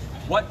community.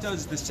 What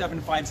does the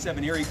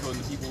 757 area code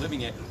and the people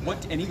living it,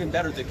 and even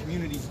better, the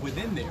communities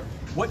within there,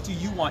 what do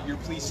you want your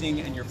policing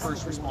and your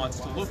first response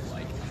to look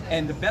like?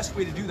 And the best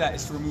way to do that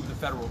is to remove the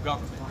federal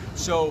government.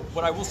 So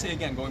what I will say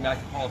again, going back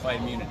to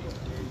qualified immunity,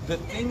 the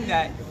thing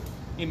that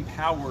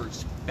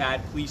empowers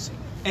bad policing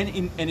and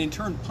in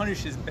turn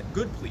punishes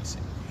good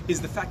policing is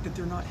the fact that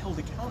they're not held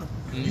accountable.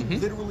 You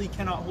literally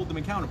cannot hold them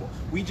accountable.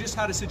 We just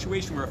had a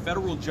situation where a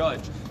federal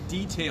judge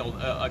detailed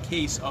a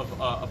case of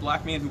a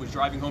black man who was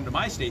driving home to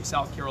my state,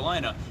 South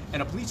Carolina,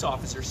 and a police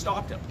officer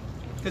stopped him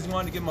because he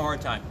wanted to give him a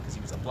hard time because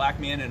he was a black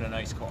man in a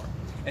nice car.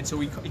 And so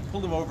he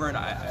pulled him over, and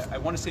I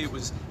want to say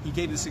he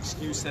gave this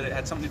excuse that it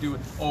had something to do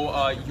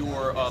with,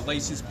 your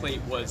license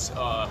plate was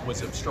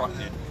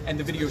obstructed, and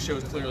the video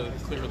shows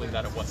clearly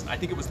that it wasn't. I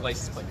think it was the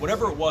license plate.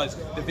 Whatever it was,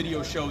 the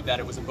video showed that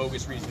it was a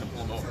bogus reason to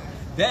pull him over.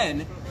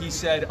 Then he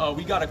said,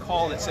 we got a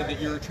call that said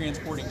that you're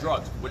transporting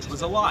drugs, which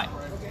was a lie.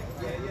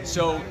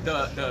 So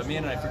the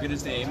man, and I forget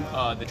his name,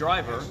 the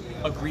driver,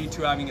 agreed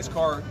to having his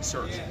car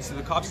searched. So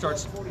the cop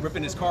starts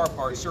ripping his car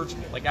apart,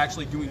 searching it, like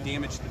actually doing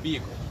damage to the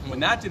vehicle. When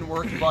that didn't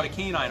work, he brought a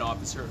canine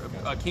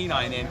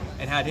in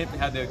and had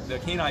the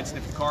canine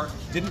sniff the car,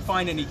 didn't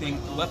find anything,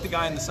 left the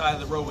guy on the side of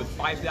the road with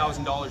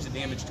 $5,000 of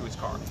damage to his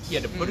car. He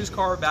had to put his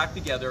car back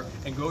together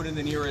and go to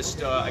the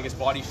nearest,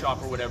 body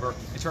shop or whatever.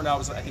 It turned out it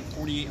was, I think,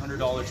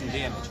 $4,800 in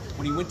damage.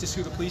 When he went to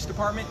sue the police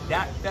department,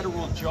 that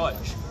federal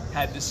judge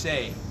had to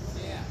say,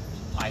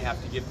 I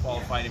have to give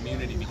qualified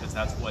immunity because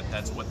that's what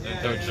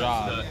Their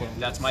job.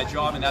 that's my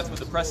job, and that's what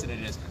the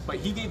precedent is. But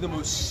he gave the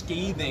most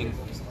scathing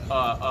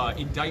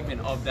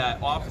indictment of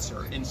that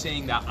officer in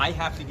saying that I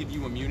have to give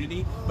you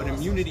immunity, but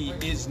immunity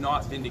is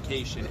not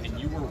vindication, and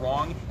you were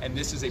wrong, and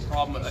this is a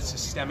problem, a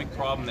systemic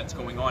problem that's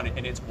going on,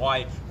 and it's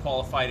why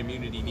qualified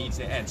immunity needs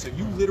to end. So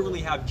you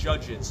literally have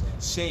judges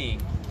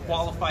saying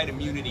qualified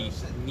immunity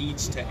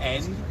needs to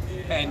end,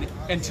 and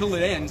until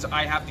it ends,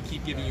 I have to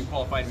keep giving you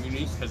qualified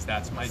immunity because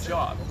that's my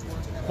job.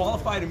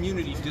 Qualified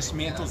immunity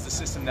dismantles the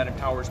system that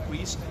empowers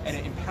police, and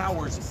it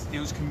empowers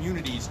those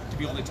communities to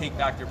be able to take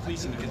back their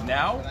policing, because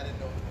now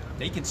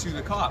they can sue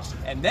the cops,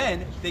 and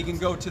then they can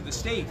go to the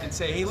state and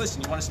say, hey,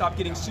 listen, you want to stop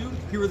getting sued?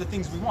 Here are the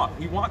things we want.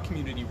 We want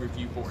community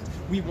review boards.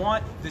 We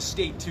want the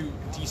state to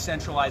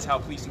decentralize how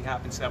policing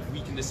happens so that we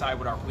can decide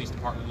what our police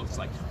department looks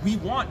like. We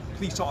want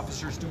police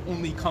officers to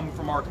only come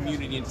from our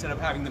community instead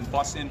of having them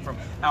bus in from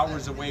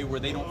hours away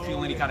where they don't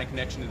feel any kind of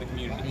connection to the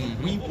community.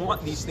 We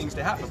want these things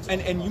to happen.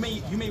 And you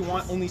may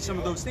want only some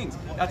of those things.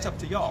 That's up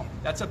to y'all.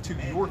 That's up to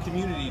your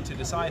community to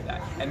decide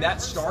that. And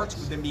that starts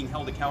with them being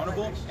held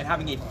accountable and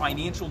having a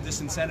financial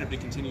disincentive to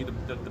continue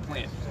the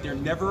plan. They're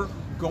never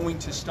going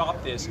to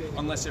stop this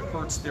unless it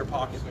hurts their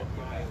pocketbook.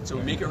 So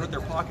we make it hurt their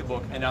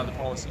pocketbook, and now the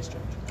policies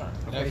change.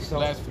 Okay,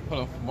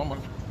 hold on, one more.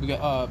 We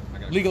got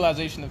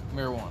legalization of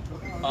marijuana.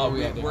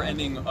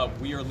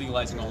 We are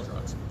legalizing all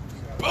drugs.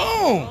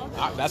 Boom!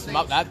 That's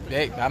my, that,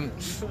 hey,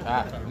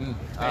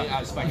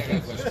 Hey, Spike, I got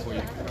a question for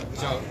you.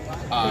 So,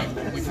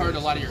 we've heard a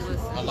lot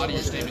of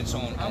your statements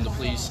on the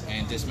police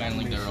and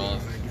dismantling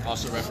thereof,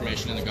 also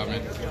reformation in the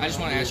government. I just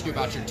want to ask you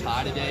about your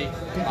tie today,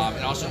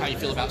 and also how you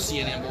feel about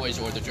CNN boys,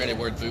 or the dreaded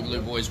word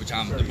Boogaloo boys, which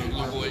I'm the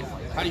Boogaloo boy.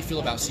 How do you feel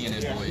about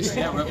CNN boys?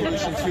 Yeah,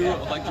 Revolution 2,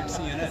 electric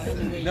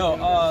CNN.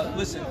 No,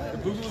 listen, the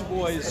Boogaloo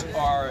boys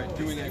are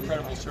doing an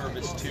incredible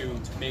service to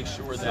make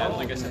sure that,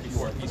 like I said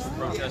before, peaceful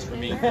protests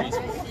remain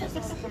peaceful.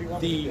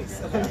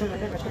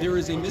 There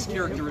is a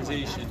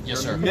mischaracterization,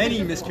 yes, sir. many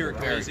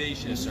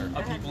mischaracterizations yes, sir.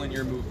 of people in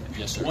your movement.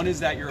 Yes, sir. One is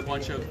that you're a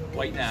bunch of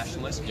white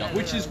nationalists,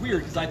 which is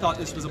weird because I thought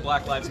this was a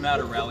Black Lives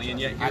Matter rally, and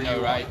yet I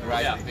know, right?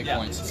 Yeah, big yeah.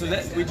 points. So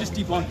that we just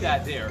debunked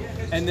that there.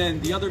 And then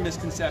the other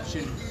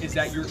misconception is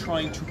that you're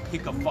trying to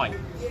pick a fight,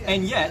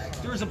 and yet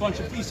there's a bunch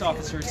of police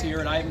officers here,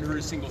 and I haven't heard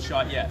a single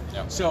shot yet.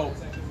 Yep. So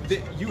the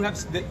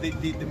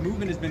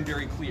movement has been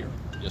very clear.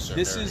 Yes, sir.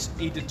 This is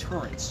a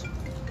deterrence.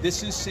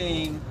 This is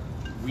saying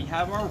we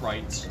have our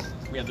rights.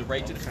 We have the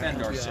right to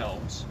defend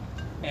ourselves,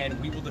 and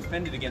we will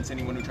defend it against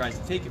anyone who tries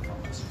to take it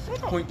from us.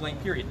 Point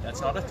blank, period.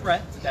 That's not a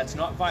threat. That's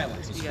not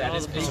violence.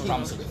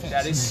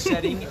 That is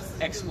setting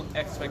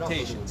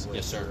expectations.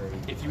 Yes, sir.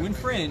 If you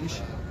infringe,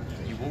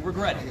 you will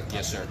regret it.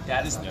 Yes, sir.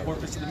 That is the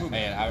purpose of the movement.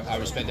 Man, I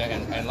respect that.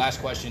 And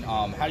last question,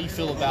 how do you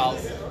feel about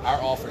our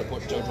offer to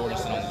put Joe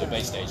Jorgensen on the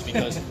debate stage?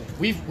 Because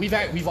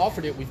we've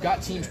offered it. We've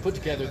got teams put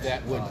together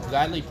that would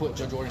gladly put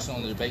Joe Jorgensen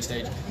on the debate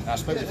stage. And I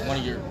spoke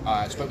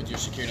with your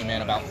security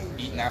man about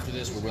eating after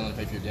this. We're willing to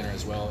pay for your dinner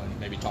as well, and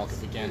maybe talk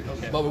if we can.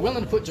 Okay. But we're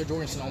willing to put Joe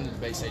Jorgensen on the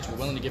debate stage. We're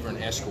willing to give her an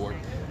escort.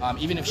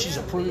 Even if she's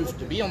approved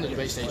to be on the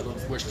debate stage,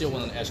 we're still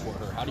willing to escort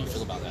her. How do you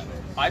feel about that?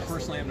 I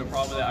personally have no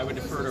problem with that. I would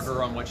defer to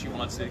her on what she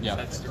wants to. Yeah.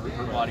 That's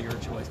her body, her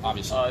choice.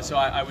 Obviously. So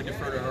I would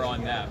defer to her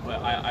on that.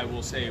 But I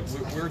will say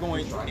we're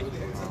going.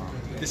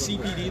 The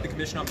CPD, the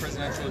Commission on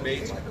Presidential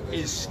Debates,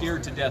 is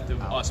scared to death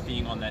of us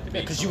being on that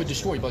debate. Because you would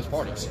destroy both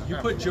parties. You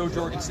put Joe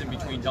Jorgensen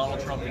between Donald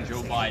Trump and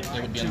Joe Biden.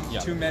 It would be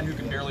two men who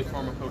can barely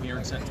form a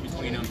coherent sentence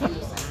between them.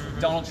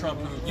 Donald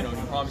Trump, who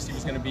he promised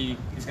he's going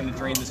to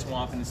drain the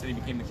swamp, and instead he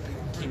became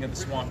the king of the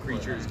swamp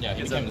creatures. Yeah,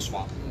 he became the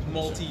swamp.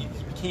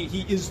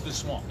 He is the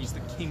swamp. He's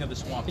the king of the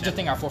swamp. It's a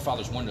thing our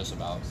forefathers warned us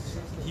about.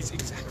 He's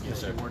exactly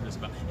what they warned us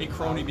about. A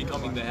crony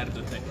becoming the head of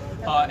the thing.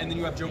 And then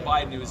you have Joe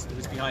Biden, who's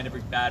behind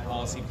every bad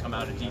policy to come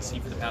out of D.C.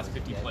 for the past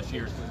 50+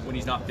 years when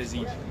he's not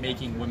busy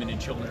making women and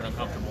children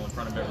uncomfortable in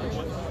front of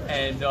everyone.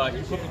 And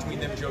you put between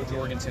them Joe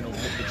Jorgensen, who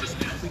will just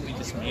completely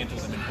dismantle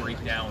them and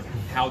break down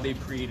how they've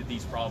created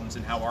these problems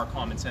and how our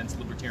common sense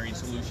libertarian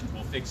solutions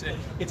will fix it.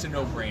 It's a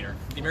no-brainer.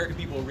 The American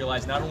people will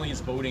realize not only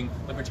is voting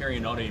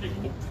libertarian not a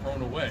vote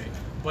thrown away,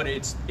 but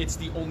it's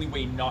the only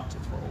way not to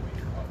throw away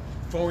your vote.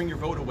 Throwing your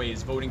vote away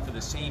is voting for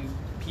the same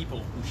people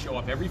who show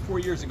up every 4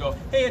 years and go,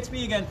 hey, it's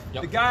me again,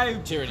 the guy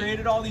who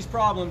created all these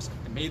problems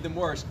and made them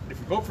worse. But if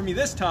you vote for me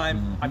this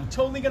time, I'm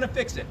totally going to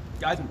fix it.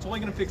 Guys, I'm totally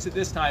going to fix it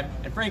this time.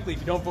 And frankly, if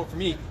you don't vote for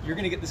me, you're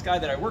going to get this guy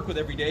that I work with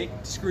every day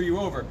to screw you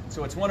over.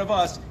 So it's one of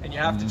us, and you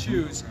have to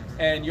choose,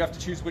 and you have to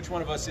choose which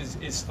one of us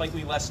is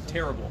slightly less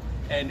terrible.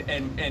 And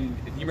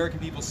the American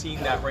people seeing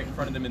that right in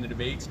front of them in the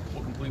debates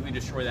will completely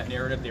destroy that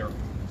narrative. They are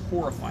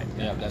horrified.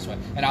 Yeah, that's right.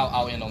 And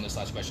I'll end on this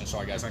last question.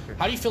 Sorry, guys.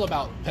 How do you feel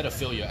about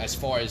pedophilia as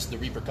far as the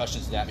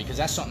repercussions of that? Because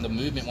that's something the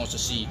movement wants to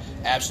see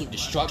absolute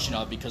destruction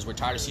of, because we're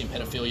tired of seeing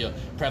pedophilia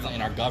prevalent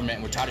in our government,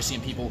 and we're tired of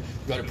seeing people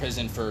go to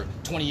prison for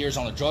 20 years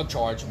on a drug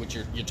charge, which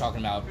you're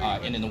talking about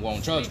ending the war on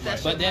drugs,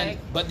 but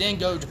then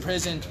go to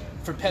prison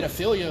for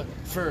pedophilia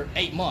for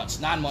 8 months,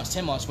 9 months,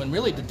 10 months, when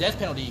really the death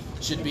penalty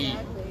should be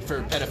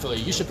for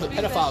pedophilia. You should put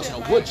pedophiles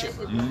in a wood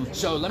chipper.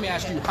 So let me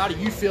ask you, how do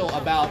you feel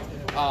about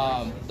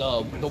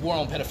the war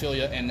on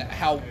pedophilia, and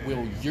how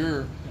will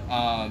your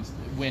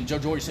when Joe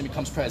Jorgensen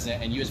becomes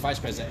president and you as vice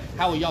president,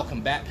 how will y'all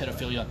combat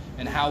pedophilia,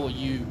 and how will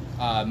you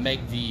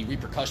make the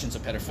repercussions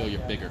of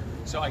pedophilia bigger?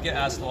 So I get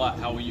asked a lot,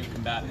 how will you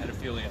combat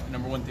pedophilia?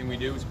 Number one thing we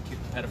do is we keep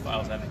the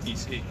pedophiles out of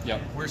DC.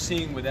 Yep. We're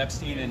seeing with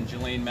Epstein and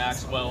Ghislaine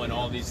Maxwell and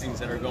all these things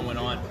that are going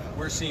on,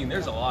 we're seeing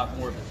there's a lot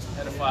more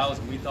pedophiles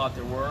than we thought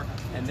there were,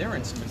 and they're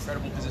in some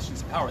incredible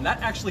positions of power. And that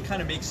actually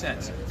kind of makes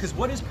sense, because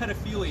what is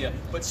pedophilia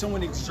but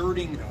someone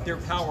exerting their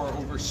power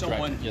over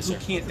someone Yes, who sir.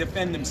 can't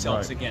defend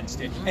themselves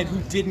against it, and who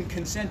didn't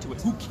consent to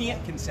it, who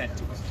can't consent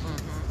to it.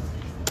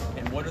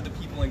 And what are the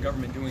people in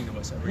government doing to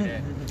us every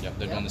day? Yep,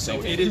 they're doing the same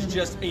So thing. it is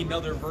just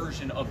another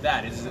version of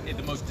that. It is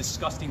the most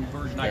disgusting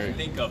version I can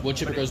think of. Wood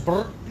chipper But goes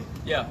brr.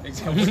 yeah,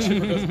 exactly. Wood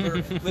chipper goes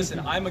brr. Listen,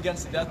 I'm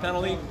against the death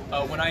penalty.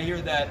 When I hear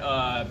that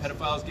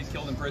pedophiles get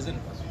killed in prison,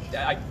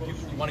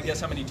 you want to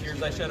guess how many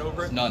tears I shed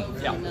over it? None.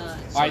 Yeah.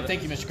 All right,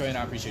 thank you, Mr. Cohen.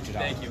 I appreciate your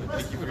time. Thank you.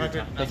 Thank you for your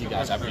time. Thank you,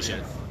 guys. I appreciate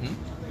it.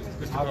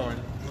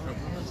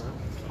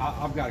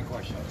 I've got a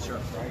question. Sure.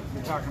 Right?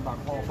 You're talking about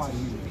qualified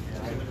immunity,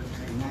 right?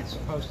 And that's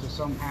supposed to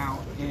somehow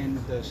end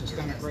the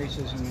systemic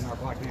racism in our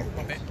black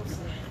neighborhoods.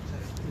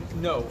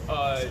 No.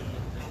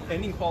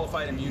 Ending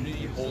qualified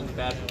immunity holds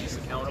bad police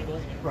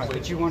accountable. Right,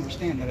 but you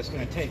understand that it's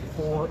going to take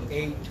 4,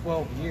 8,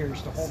 12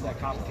 years to hold that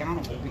cop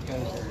accountable,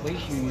 because the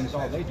police unions,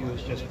 all they do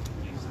is just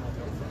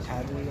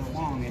tattle it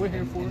along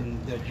in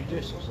the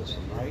judicial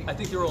system, right? I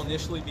think there will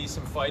initially be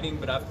some fighting,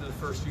 but after the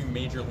first few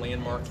major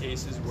landmark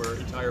cases where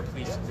entire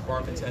police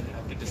departments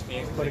have to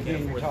disband, But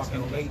again, you're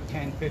talking 8,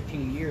 10,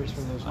 15 years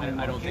for those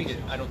landmark cases.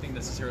 I don't think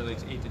necessarily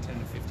it's 8 to 10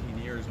 to 15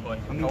 years, but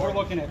I mean, we're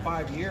looking at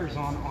 5 years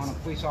on a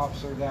police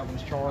officer that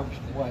was charged,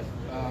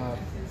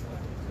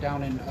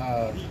 down in,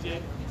 of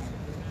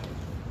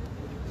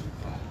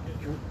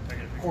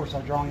course,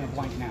 I'm drawing a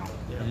blank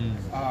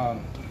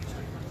now.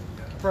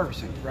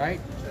 Ferguson,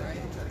 right?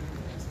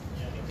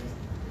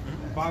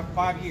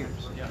 5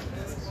 years. Yeah.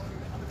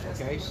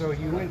 Okay, so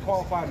you win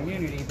qualified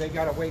immunity, they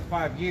got to wait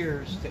 5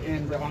 years to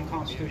end the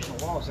unconstitutional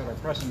laws that are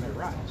pressing their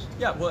rights.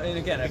 Yeah, well, and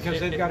again, Because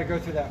they've got to go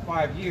through that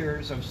 5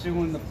 years of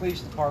suing the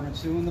police department,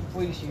 suing the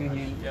police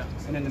union,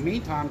 and in the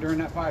meantime, during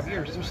that 5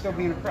 years, they're still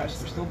being oppressed,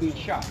 they're still being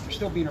shot, they're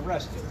still being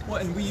arrested. Well,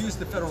 and we use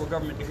the federal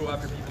government to go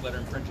after people that are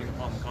infringing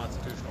upon the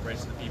constitutional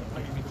rights of the people.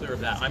 Let me be clear of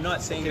that. I'm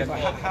not saying Okay, that.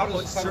 but how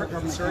does the federal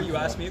government Sir, you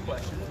control asked me a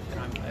question, and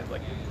I'd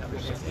like to have a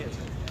chance to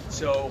answer.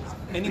 So,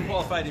 ending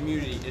qualified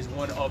immunity is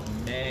one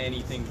of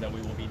many things that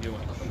we will be doing.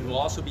 We will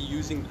also be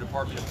using the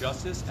Department of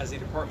Justice as a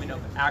department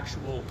of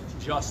actual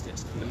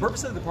justice. The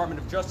purpose of the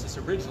Department of Justice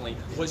originally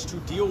was to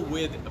deal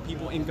with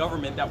people in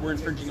government that were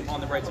infringing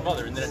upon the rights of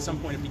others, and then at some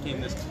point it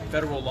became this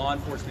federal law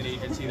enforcement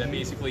agency that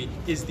basically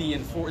is the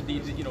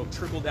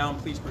trickle-down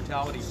police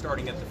brutality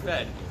starting at the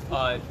Fed.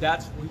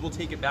 We will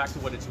take it back to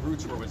what its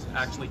roots were, was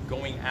actually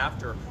going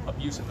after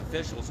abusive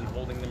officials and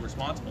holding them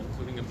responsible,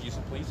 including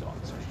abusive police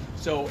officers.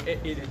 So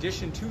in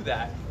addition to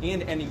that,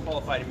 and ending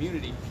qualified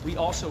immunity, we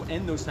also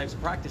end those types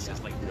of practices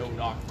like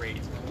no-knock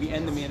raids. We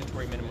end the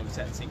mandatory minimum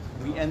sentencing.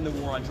 We end the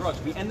war on drugs.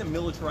 We end the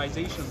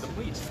militarization of the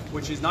police,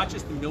 which is not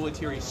just the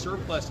military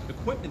surplus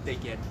equipment they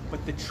get,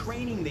 but the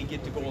training they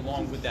get to go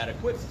along with that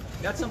equipment.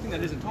 That's something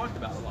that isn't talked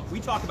about a lot. We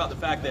talk about the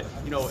fact that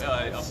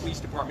police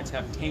departments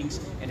have tanks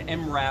and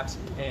MRAPs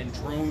and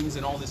drones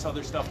and all this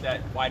other stuff.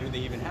 That why do they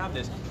even have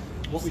this?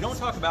 What we don't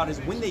talk about is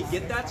when they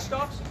get that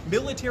stuff,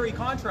 military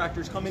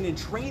contractors come in and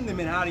train them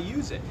in how to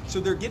use it. So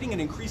they're getting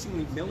an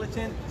increasingly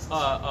militant,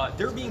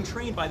 they're being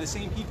trained by the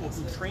same people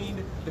who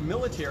trained the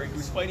military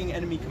who's fighting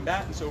enemy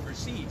combatants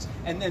overseas.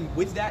 And then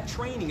with that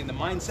training and the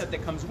mindset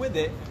that comes with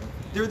it,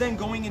 they're then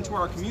going into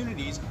our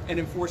communities and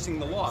enforcing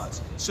the laws.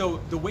 So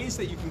the ways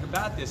that you can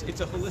combat this, it's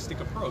a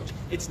holistic approach.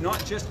 It's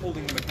not just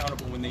holding them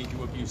accountable when they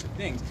do abusive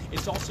things.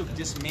 It's also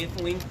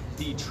dismantling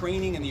the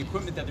training and the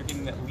equipment that they're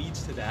getting that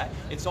leads to that.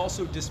 It's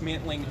also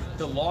dismantling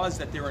the laws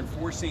that they're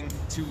enforcing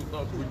to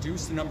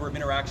reduce the number of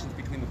interactions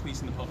between the police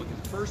and the public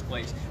in the first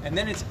place. And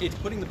then it's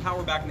putting the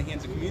power back in the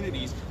hands of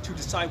communities to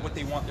decide what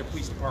they want their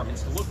police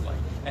departments to look like.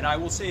 And I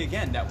will say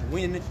again that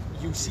when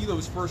you see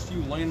those first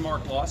few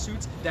landmark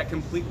lawsuits that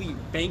completely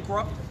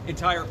bankrupt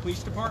entire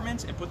police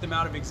departments and put them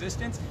out of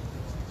existence,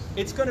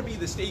 it's going to be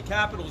the state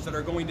capitals that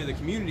are going to the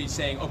communities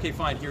saying, okay,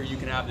 fine, here, you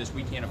can have this,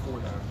 we can't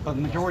afford that. But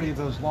the majority of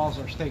those laws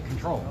are state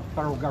controlled. The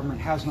federal government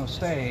has no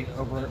say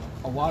over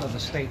a lot of the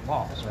state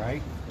laws,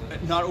 right?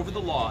 Not over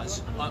the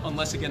laws,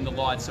 unless, again, the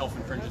law itself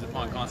infringes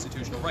upon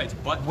constitutional rights.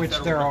 But Which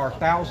there are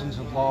thousands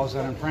of laws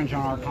that infringe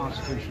on our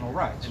constitutional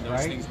rights, and those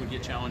right? things would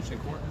get challenged in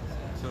court.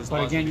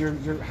 But again,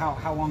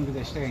 how long do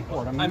they stay in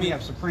court? I mean, we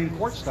have Supreme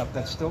Court stuff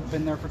that's still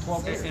been there for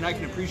 12 years. And I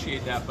can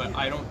appreciate that, but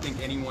I don't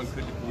think anyone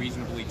could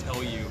reasonably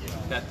tell you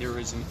that there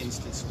is an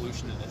instant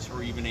solution to this,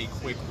 or even a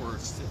quick or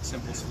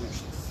simple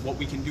solution. What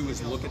we can do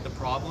is look at the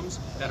problems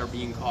that are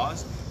being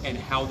caused and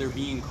how they're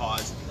being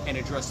caused and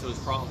address those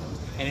problems.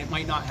 And it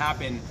might not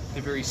happen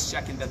the very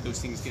second that those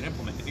things get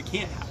implemented. It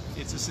can't happen.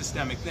 It's a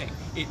systemic thing.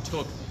 It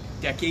took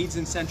decades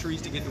and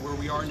centuries to get to where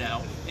we are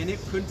now, and it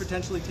could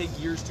potentially take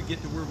years to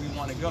get to where we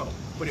want to go.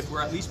 But if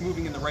we're at least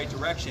moving in the right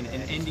direction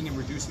and ending and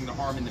reducing the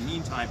harm in the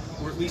meantime,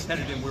 we're at least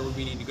headed in where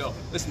we need to go.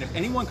 Listen, if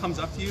anyone comes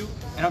up to you,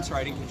 and I'm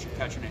sorry, I didn't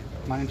catch your name.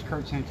 My name's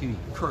Kurt Santini.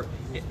 Kurt,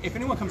 if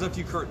anyone comes up to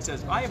you, Kurt, and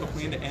says, I have a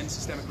plan to end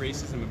systemic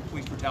racism and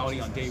police brutality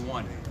on day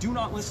one, do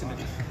not listen to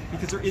them,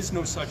 because there is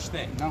no such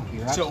thing. No,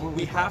 you're so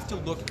absolutely we have to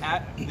look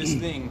at this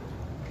thing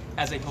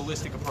as a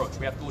holistic approach.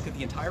 We have to look at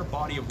the entire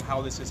body of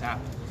how this has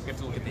happened. We have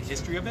to look at the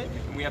history of it,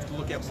 and we have to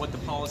look at what the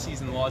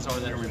policies and laws are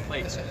that are in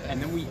place, and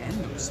then we end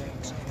those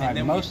things. Right, And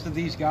then most of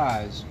these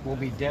guys will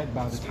be dead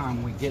by the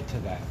time we get to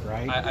that,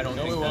 right? I don't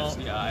think that's.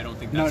 Yeah, I don't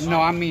think No, that's.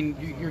 no, I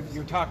mean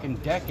you're talking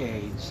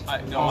decades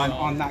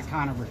on that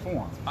kind of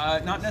reform.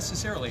 Not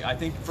necessarily. I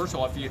think first of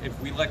all,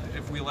 if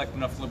we elect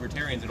enough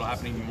libertarians, it'll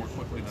happen even more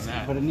quickly than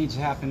that. But it needs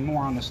to happen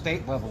more on the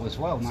state level as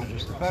well, not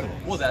just the federal.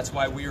 Well, that's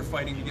why we are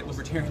fighting to get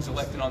libertarians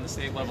elected on the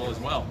state level as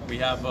well. We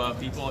have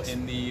people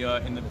in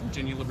the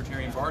Virginia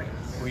Libertarian Party.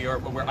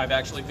 I've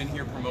actually been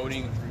here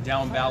promoting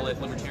down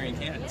ballot libertarian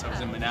candidates. I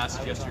was in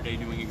Manassas yesterday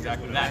doing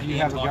exactly that. Do you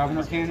have a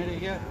governor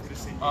candidate yet?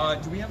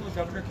 Do we have a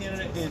governor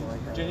candidate in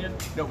Virginia?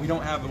 No, we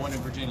don't have the one in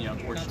Virginia,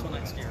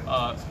 unfortunately.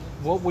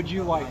 What would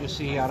you like to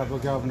see out of a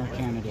governor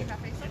candidate?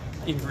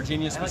 In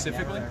Virginia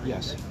specifically?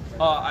 Yes.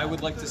 I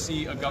would like to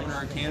see a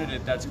governor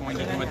candidate that's going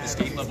to do at the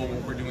state level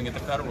what we're doing at the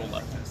federal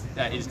level.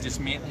 That is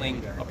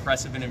dismantling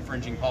oppressive and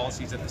infringing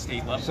policies at the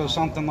state level. So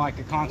something like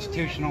a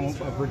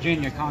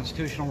Virginia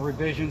constitutional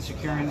revision,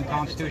 securing the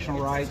constitutional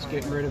rights,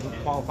 getting rid of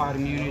qualified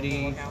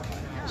immunity,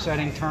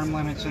 setting term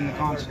limits in the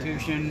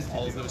Constitution.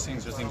 All of those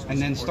things are things we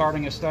And then support.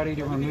 starting a study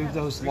to remove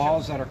those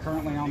laws that are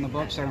currently on the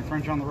books that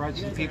infringe on the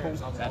rights of the people.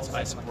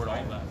 I support all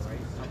of that.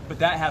 But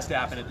that has to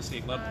happen at the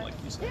state level, like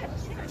you said.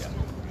 Yeah.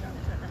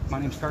 My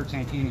name's Kurt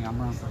Santini. I'm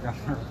running for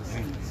governor of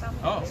Virginia.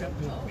 Oh, okay.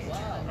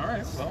 All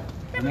right, well.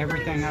 And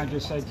everything I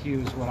just said to you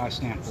is what I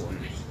stand for.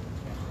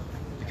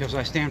 Because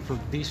I stand for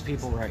these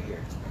people right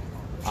here.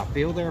 I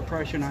feel their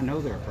oppression. I know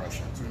their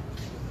oppression.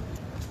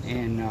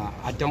 And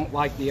I don't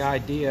like the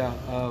idea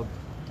of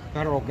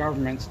federal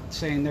government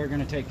saying they're going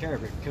to take care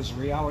of it. Because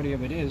the reality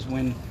of it is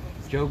when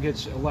Joe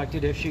gets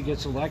elected, if she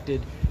gets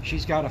elected,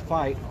 she's got to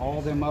fight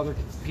all them other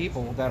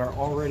people that are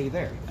already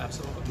there.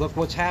 Absolutely. Look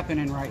what's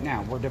happening right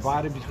now. We're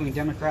divided between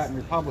Democrat and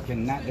Republican.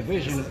 In that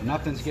division,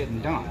 nothing's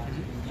getting done.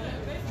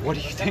 What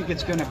do you think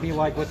it's going to be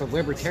like with a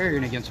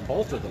Libertarian against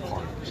both of the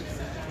parties?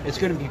 It's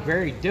going to be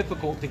very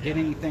difficult to get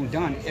anything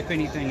done, if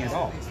anything at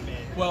all.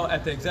 Well,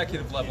 at the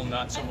executive level,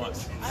 not so much.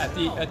 At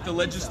the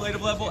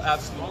legislative level,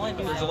 absolutely.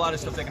 But there's a lot of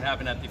stuff that can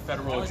happen at the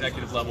federal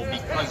executive level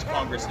because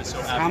Congress is so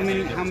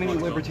agitated. How many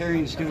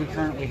libertarians do we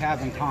currently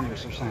have in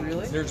Congress or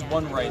Senate? There's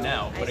one right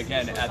now, but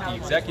again, at the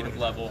executive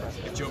level,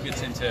 if Joe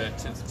gets into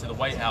the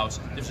White House,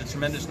 there's a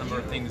tremendous number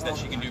of things that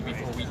she can do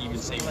before we even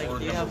say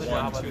word number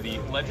one to the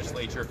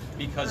legislature,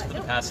 because for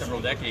the past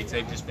several decades,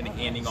 they've just been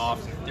handing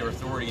off their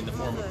authority in the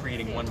form of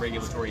creating one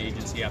regulatory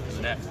agency after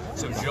the next.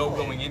 So Joe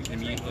going in can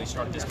immediately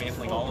start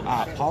dismantling all of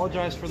them. I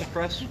apologize for the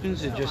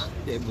questions.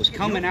 It was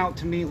coming out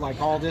to me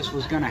like all this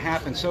was going to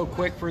happen so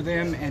quick for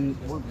them, and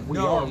we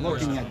are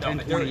looking at 10,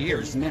 20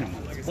 years minimum.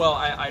 Well,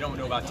 I don't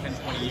know about 10,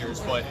 20 years,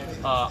 but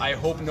I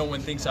hope no one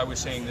thinks I was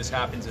saying this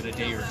happens in a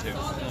day or two.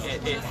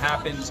 It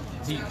happens.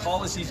 The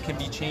policies can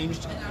be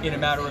changed in a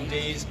matter of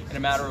days, in a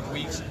matter of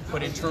weeks,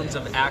 but in terms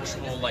of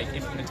actual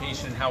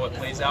implementation and how it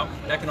plays out,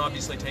 that can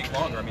obviously take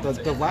longer. I mean,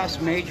 the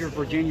last major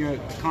Virginia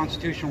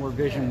constitutional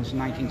revision was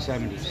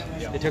 1970s.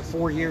 Yeah. It took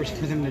 4 years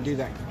for them to do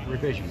that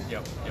revision.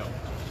 Yep.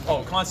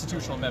 Oh,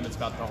 constitutional amendment's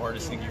about the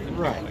hardest thing you can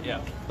do. Right. But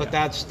yeah. But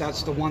that's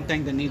the one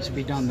thing that needs to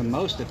be done the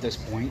most at this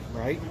point,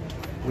 right?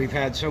 We've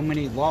had so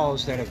many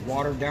laws that have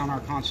watered down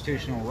our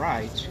constitutional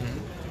rights,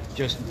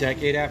 just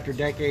decade after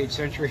decade,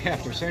 century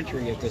after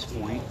century at this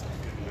point,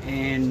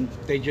 and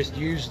they just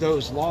use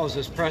those laws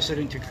as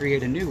precedent to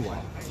create a new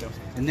law.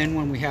 And then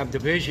when we have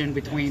division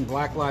between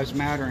Black Lives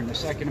Matter and the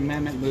Second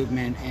Amendment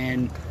movement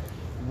and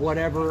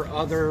whatever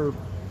other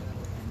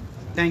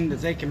thing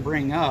that they can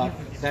bring up,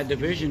 that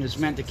division is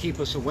meant to keep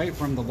us away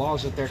from the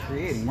laws that they're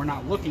creating. We're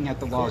not looking at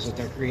the laws that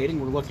they're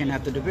creating, we're looking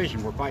at the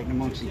division. We're fighting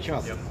amongst each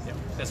other. Yep.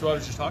 That's what I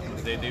was just talking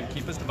about. They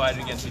keep us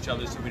divided against each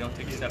other so we don't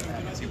take a step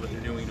back and see what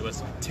they're doing to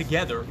us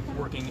together,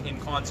 working in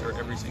concert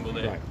every single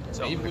day. Right.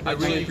 So I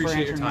really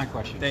appreciate your time. my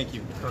question. Thank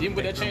you. Even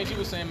with that change you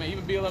were saying, man,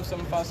 even BLM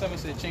 757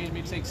 said change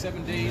may take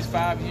 7 days,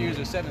 5 years,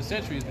 or 7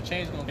 centuries, but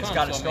change is going to come. It's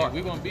got to start.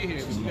 We're going to be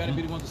here. We got to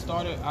be the ones that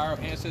started. Our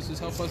ancestors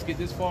helped us get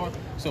this far,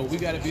 so we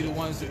got to be the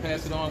ones to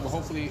pass it on. But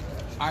hopefully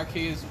our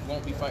kids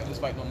won't be fighting this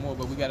fight no more,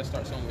 but we got to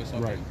start somewhere. So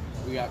Right.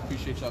 we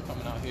appreciate y'all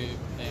coming out here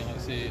and, like I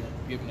said,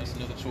 giving us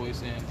another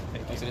choice. And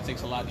like I said, it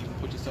takes a lot to even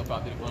put yourself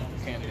out there to run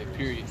for candidate,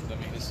 period. I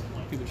mean,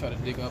 people try to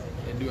dig up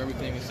and do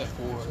everything except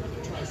for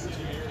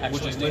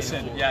Actually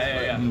listen.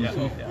 Yeah.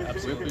 So,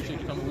 Absolutely. we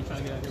appreciate you coming. We're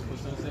trying to get out here for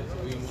sunset, so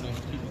we didn't want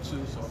to keep you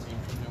too. So,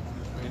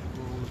 ready to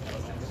go.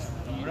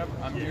 Whatever.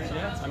 I'm here.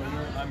 Yeah.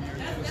 I'm here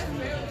to listen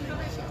to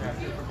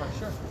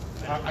Sure.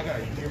 I got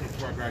a year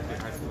before I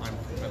graduated high school.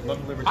 I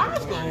love the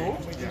Libertarian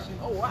Party.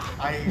 Yeah. Oh, wow.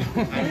 I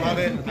love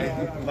it.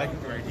 I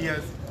like their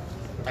ideas.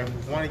 I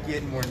want to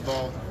get more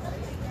involved.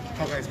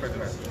 How can I spread the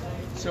message?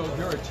 So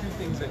there are two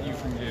things that you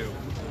can do.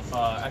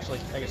 Actually,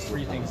 I guess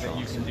three things that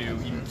you can do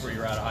even before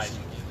you're out of hiding.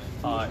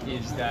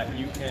 Is that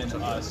you can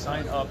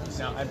sign up.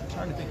 Now, I'm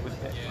trying to think with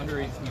under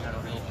 18, I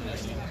don't know.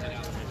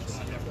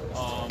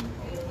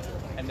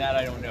 And that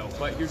I don't know.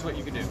 But here's what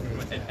you can do.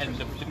 And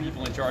the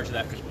people in charge of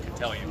that can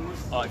tell you.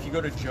 If you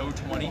go to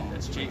Joe20,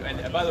 that's J.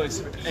 And by the way,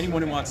 it's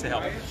anyone who wants to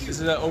help. This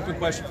is an open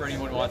question for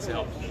anyone who wants to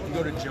help. You can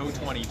go to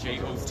Joe20,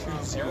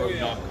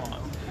 J-O-20.com.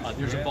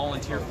 There's a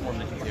volunteer form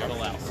that you can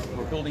fill out.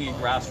 We're building a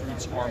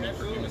grassroots army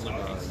for human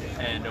liberty,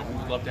 and we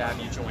would love to have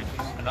you join.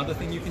 Another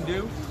thing you can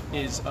do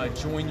is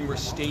join your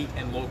state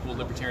and local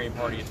Libertarian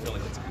Party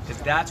affiliates,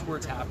 because that's where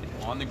it's happening,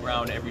 on the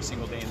ground every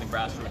single day in the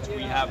grassroots.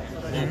 We have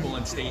local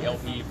and state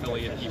LP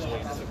affiliate people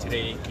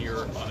today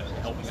here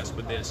helping us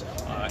with this,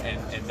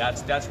 and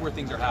that's where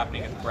things are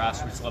happening at the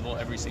grassroots level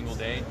every single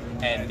day,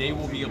 and they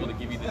will be able to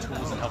give you the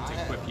tools and help to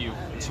equip you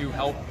to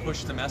help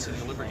push the message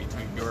of liberty to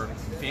your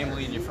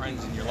family and your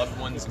friends and your loved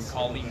ones and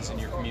colleagues in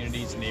your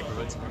communities and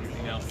neighborhoods and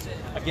everything else.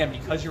 Again,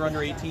 because you're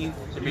under 18,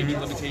 there may be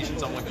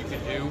limitations on what you can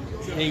do.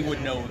 They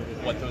would know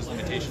what those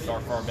limitations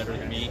are far better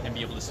than me and be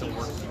able to still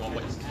work with you on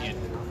what you can do.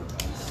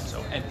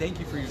 So, and thank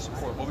you for your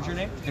support. What was your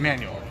name?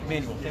 Emmanuel.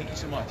 Emmanuel, thank you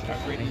so much. I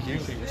greatly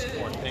appreciate your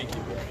support. Thank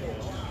you.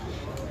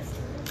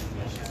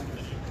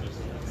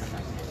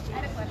 I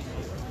had a question.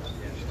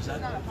 It's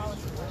not a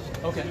policy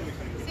question. Okay. You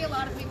see a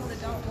lot of people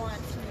that don't want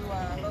to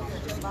vote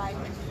for Joe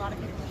Biden, and a lot of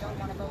people that don't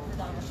want to vote for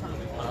Donald Trump.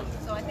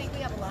 So I think we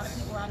have a lot of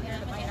people out here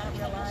that might not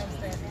realize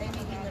that they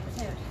may be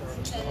libertarians.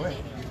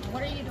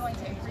 What are you doing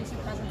to increase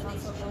your presence on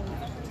social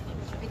media?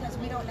 Because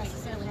we don't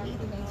necessarily need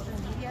the mainstream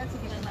media to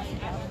get the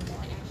message out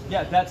anymore.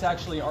 Yeah, that's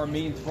actually our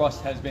main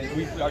thrust has been,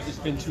 it's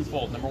been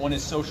twofold. Number one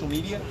is social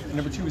media, and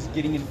number two is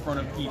getting in front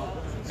of people.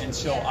 And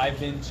so I've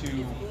been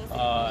to,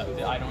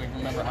 I don't even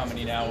remember how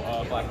many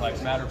now, Black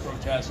Lives Matter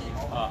protests.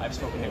 I've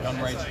spoken to gun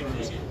rights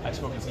groups. I've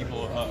spoken to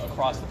people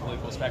across the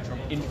political spectrum,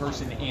 in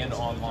person and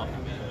online.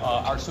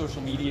 Our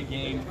social media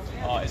game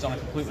is on a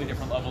completely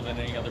different level than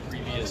any other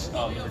previous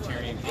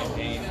libertarian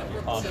campaign.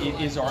 It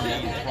is our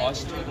main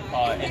thrust.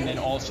 And then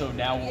also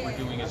now what we're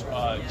doing is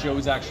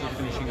Joe's actually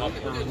finishing up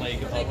her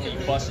leg of the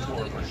bus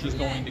tour, where she's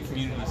going to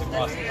communities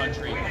across the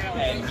country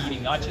and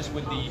meeting not just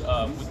with the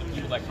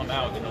people that come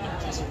out and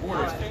other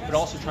supporters, but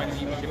also trying to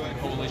meet with different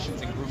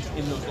coalitions and groups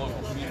in those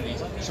local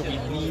communities, so we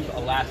leave a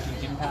lasting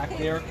impact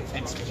there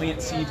and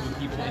plant seeds with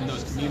people in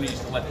those communities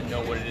to let them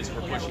know what it is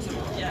we're pushing to the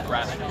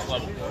grassroots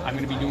level. I'm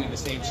going to be doing the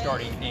same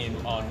starting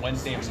on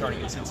Wednesday. I'm starting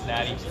in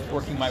Cincinnati,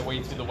 working my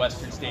way through the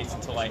western states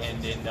until I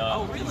end in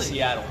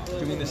Seattle,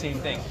 doing the same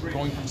thing,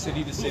 going from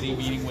city to city,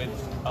 meeting with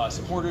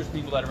supporters,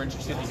 people that are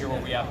interested to hear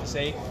what we have to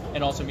say,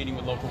 and also meeting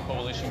with local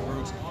coalition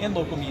groups and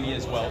local media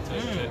as well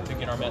to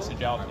get our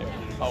message out there.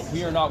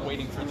 We are not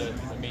waiting for the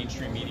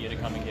mainstream media to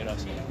come and get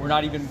us. We're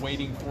not even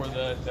waiting for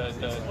the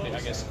I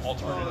guess,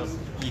 alternative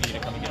media to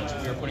come and get us.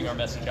 We are putting our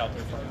message out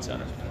there front and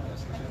center.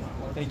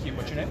 Thank you.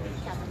 What's your name?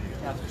 Catherine.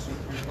 Thank you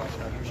for your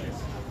question. I appreciate it.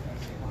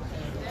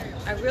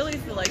 I really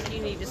feel like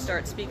you need to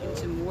start speaking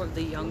to more of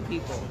the young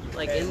people,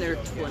 like in their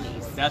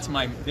 20s.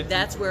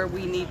 That's where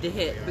we need to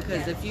hit,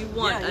 because if you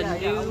want a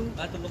new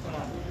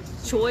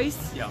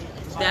choice,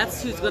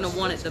 that's who's going to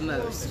want it the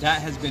most.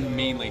 That has been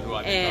mainly who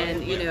I've been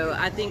And, you know,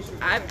 I think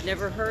I've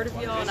never heard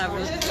of y'all, and I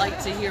would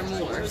like to hear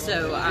more.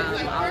 So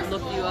I'll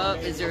look you up.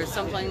 Is there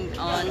something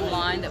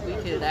online that we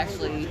could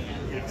actually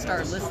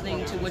start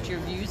listening to what your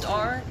views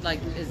are? Like,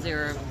 is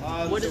there,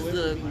 what is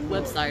the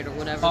website or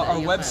whatever? Our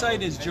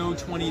website is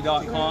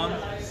joe20.com,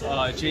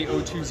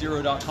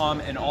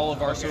 jo20.com, and all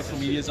of our social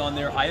media is on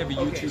there. I have a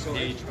YouTube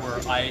page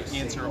where I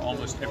answer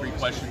almost every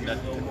question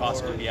that could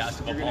possibly be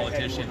asked of a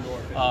politician.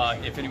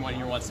 If anyone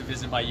here wants to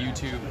visit my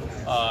YouTube,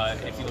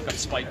 if you look up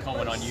Spike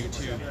Cohen on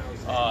YouTube,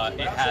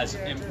 it has,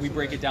 and we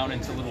break it down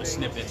into little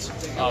snippets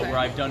where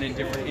I've done in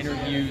different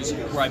interviews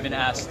where I've been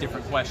asked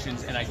different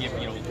questions, and I give,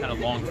 you know, kind of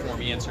long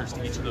form answers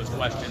to each of those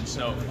questions.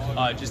 So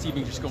just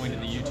going to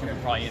the YouTube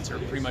will probably answer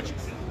pretty much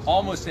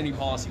almost any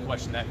policy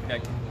question that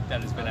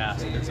has been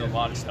asked. There's a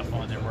lot of stuff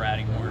on there. We're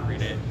adding more every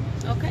day.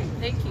 Okay,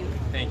 thank you.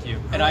 Thank you.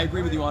 And I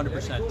agree with you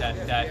 100%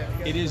 that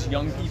it is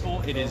young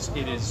people. It is.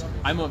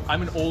 I'm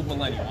an old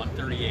millennial. I'm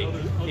 38.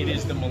 It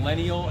is the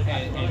millennial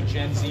and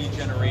Gen Z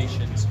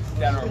generations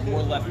that are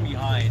more left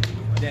behind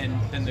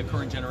than the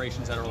current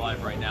generations that are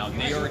alive right now.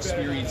 They are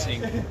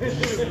experiencing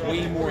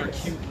way more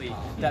acutely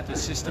that the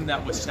system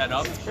that was set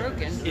up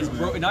is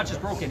not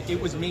just broken.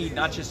 It was made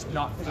not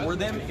for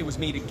them. It was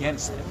made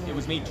against them. It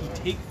was made to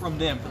take from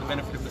them for the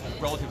benefit of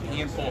a relative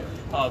handful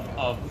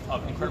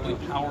of incredibly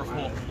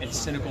powerful and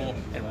cynical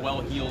and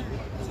well-heeled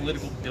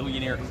political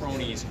billionaire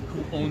cronies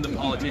who own the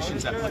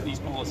politicians that put these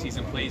policies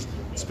in place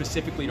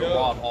specifically to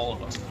rob all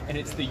of us. And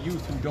it's the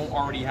youth who don't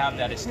already have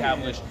that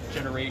established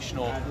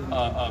generational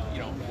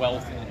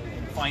wealth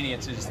and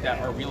finances that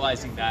are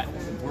realizing that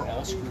we're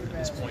all screwed at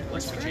this point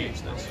unless we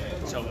change this.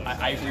 So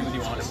I agree with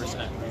you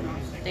 100%.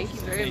 Thank you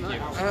very much.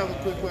 I have a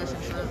quick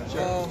question,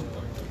 sir.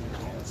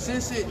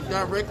 since it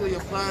directly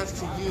applies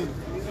to you,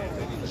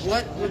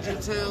 what would you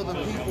tell the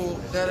people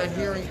that are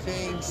hearing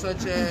things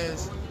such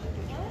as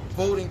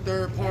voting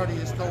third party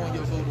is throwing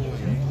your vote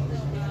away?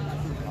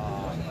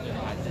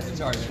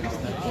 Sorry.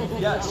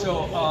 Yeah,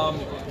 so,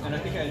 and I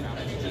think I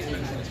just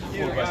mentioned this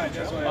before,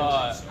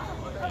 but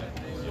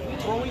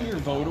throwing your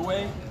vote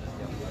away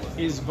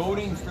is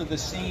voting for the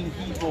same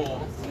people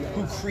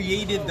who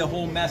created the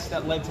whole mess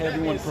that led to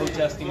everyone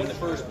protesting in the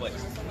first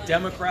place.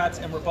 Democrats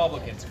and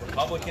Republicans,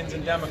 Republicans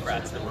and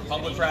Democrats, the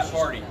Republican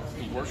Party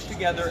works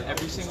together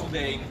every single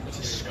day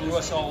to screw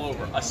us all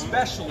over,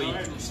 especially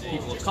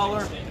people of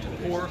color,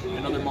 poor,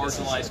 and other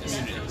marginalized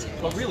communities,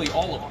 but really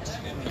all of us.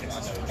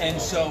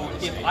 And so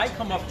if I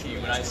come up to you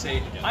and I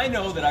say, I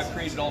know that I've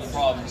created all the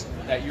problems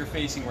that you're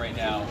facing right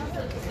now,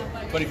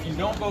 but if you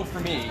don't vote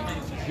for me,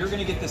 you're going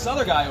to get this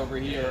other guy over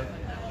here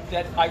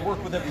that I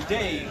work with every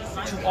day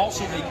to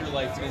also make your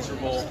life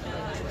miserable.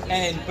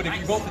 But if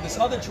you vote for this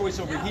other choice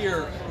over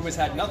here, who has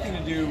had nothing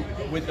to do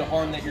with the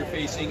harm that you're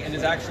facing and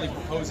is actually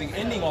proposing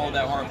ending all of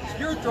that harm,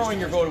 you're throwing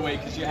your vote away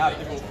because you have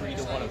to vote for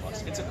either one of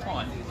us. It's a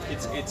con.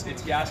 It's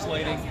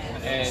gaslighting,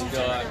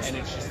 and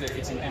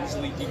it's an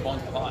endlessly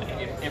debunked lie.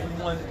 If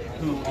everyone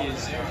who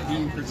is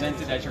being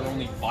presented as your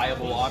only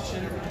viable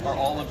option are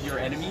all of your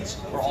enemies,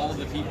 or all of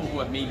the people who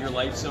have made your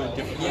life so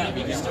difficult to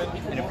begin with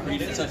and have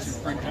created such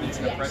infringements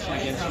and oppression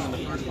against you in the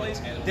first place,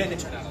 then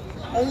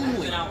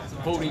only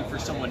voting for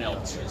someone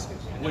else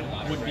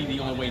would be the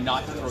only way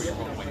not to throw your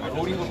vote away.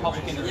 Voting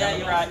Republican or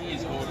Democrat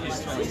is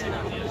throwing your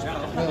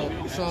vote away.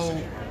 Well,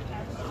 so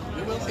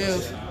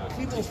if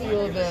people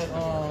feel that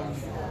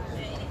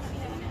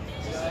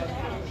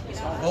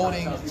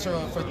voting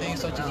for things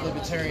such as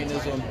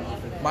libertarianism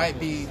might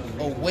be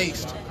a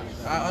waste,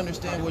 I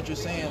understand what you're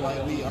saying. Like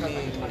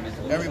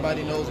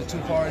everybody knows the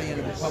two-party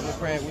and the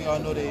Republican. We all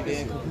know they're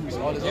in cahoots,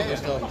 all this other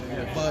stuff.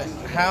 But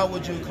how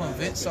would you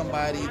convince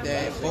somebody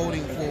that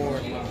voting for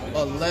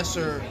a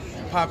lesser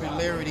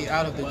popularity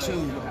out of the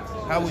two,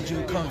 how would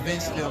you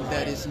convince them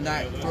that it's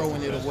not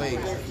throwing it away?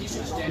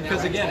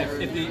 Because again,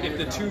 if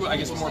the two, I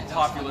guess, more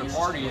popular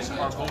parties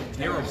are both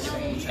terrible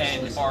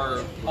and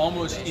are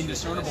almost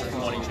indiscernible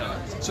from one another.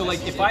 So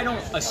like, if I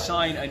don't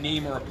assign a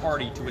name or a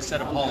party to a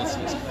set of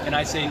policies, and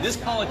I say this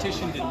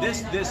politician did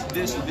this, and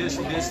this,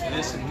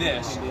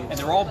 and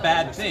they're all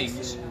bad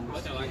things,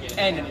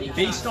 and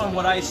based on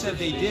what I said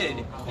they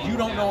did, you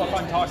don't know if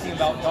I'm talking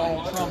about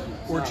Donald Trump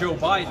or Joe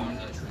Biden,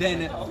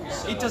 then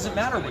it doesn't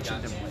matter which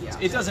of them wins.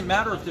 It doesn't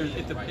matter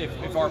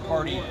if our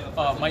party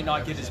might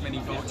not get as many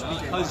votes,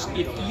 because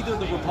if either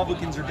the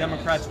Republicans or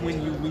Democrats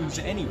win, you lose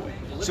anyway.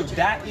 So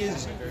that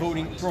is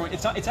throwing.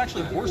 It's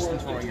actually worse than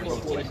throwing your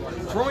vote away.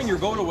 Throwing your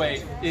vote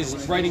away is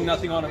writing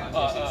nothing on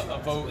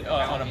a vote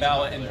on a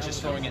ballot and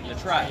just throwing it in the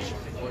trash.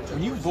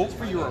 When you vote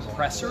for your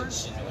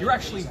oppressors, you're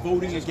actually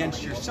voting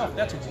against yourself.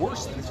 That's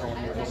worse than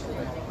throwing your vote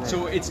away.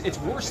 So it's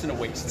worse than a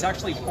waste. It's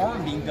actually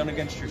harm being done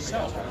against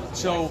yourself.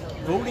 So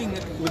voting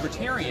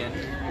Libertarian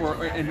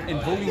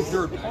and voting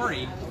third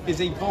party is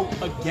a vote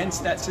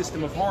against that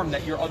system of harm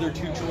that your other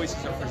two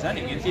choices are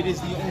presenting. It is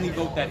the only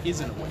vote that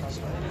isn't a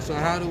waste. So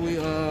how do we,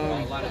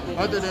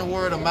 other than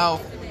word of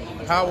mouth,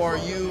 how are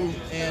you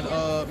and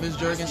Ms.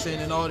 Jorgensen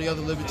and all the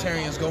other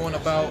libertarians going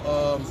about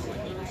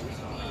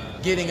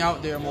getting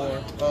out there more?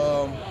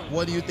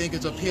 What do you think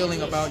is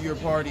appealing about your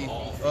party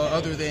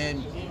other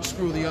than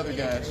screw the other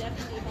guys?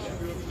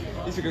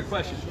 It's a good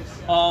question.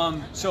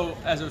 So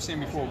as I was saying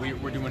before,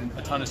 we're doing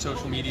a ton of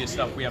social media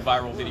stuff. We have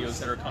viral videos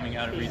that are coming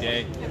out every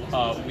day.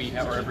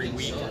 Or every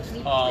week.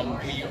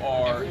 We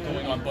are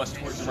going on bus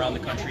tours around the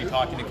country,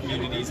 talking to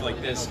communities like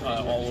this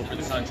all over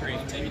the country.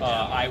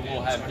 I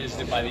will have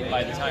visited by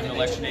the time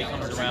election day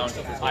comes around.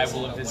 I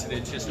will have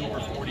visited just over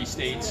 40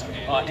 states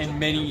and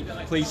many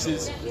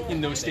places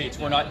in those states.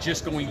 We're not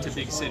just going to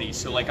big cities.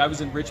 So like I was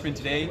in Richmond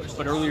today,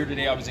 but earlier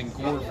today I was in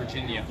Gore,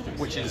 Virginia,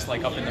 which is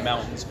like up in the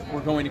mountains.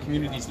 We're going to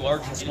communities large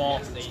and small,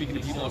 speaking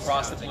to people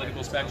across the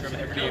political spectrum,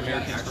 everyday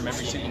Americans from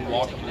every single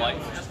walk of life,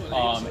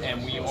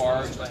 and we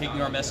are taking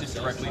our message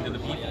directly to the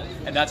people.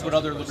 And that's what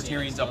other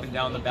libertarians up and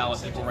down the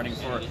ballot, people running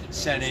for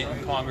Senate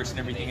and Congress and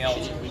everything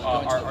else,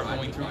 are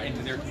going through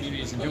into their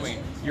communities and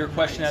doing. Your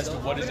question as to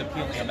what is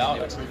appealing about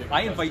us,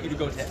 I invite you to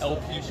go to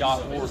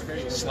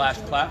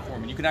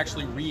lp.org/platform, and you can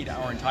actually read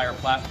our entire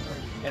platform.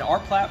 And our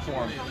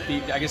platform,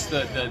 I guess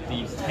the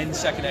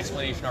 10-second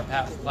explanation of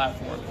our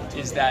platform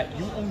is that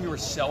you own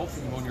yourself,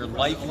 you own your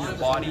life and your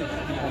body,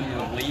 you own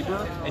your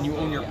labor, and you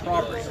own your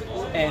property.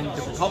 And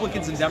the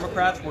Republicans and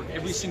Democrats work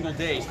every single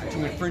day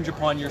to infringe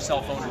upon your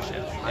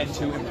self-ownership and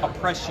to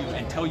oppress you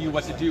and tell you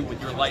what to do with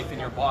your life and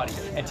your body,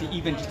 and to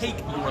even take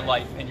your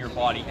life and your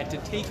body and to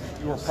take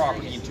your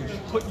property and to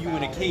put you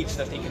in a cage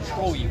that they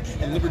control you.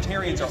 And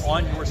libertarians are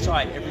on your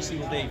side every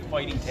single day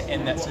fighting to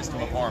end that system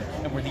of harm,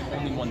 and we're the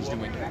only ones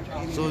doing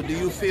it. So do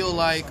you feel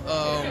like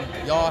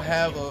y'all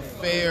have a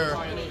fair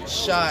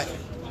shot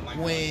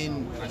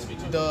when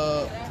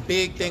the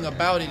big thing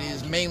about it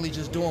is mainly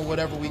just doing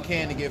whatever we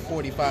can to get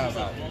 45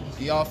 out?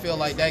 Do y'all feel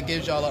like that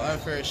gives y'all an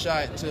unfair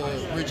shot to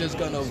we're just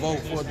going to vote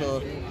for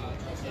the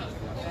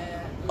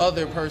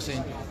other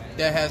person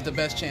that has the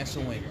best chance to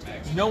win?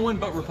 No one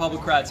but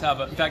Republicans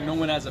have, in fact, no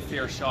one has a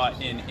fair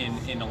shot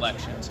in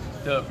elections.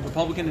 The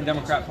Republican and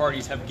Democrat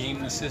parties have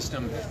gamed the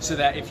system so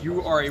that if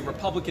you are a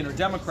Republican or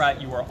Democrat,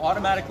 you are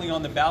automatically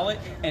on the ballot,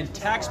 and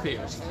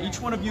taxpayers,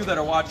 each one of you that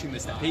are watching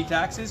this that pay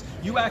taxes,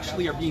 you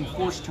actually are being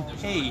forced to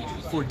pay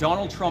for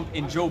Donald Trump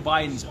and Joe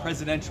Biden's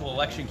presidential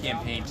election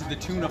campaign to the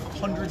tune of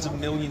hundreds of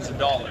millions of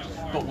dollars.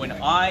 But when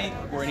I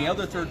or any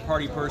other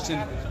third-party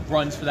person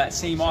runs for that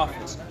same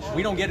office,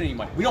 we don't get any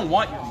money. We don't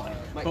want your money.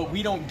 But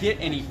we don't get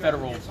any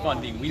federal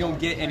funding. We don't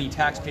get any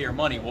taxpayer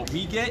money. What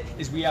we get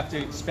is we have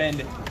to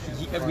spend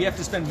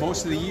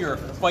most of the year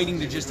fighting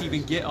to just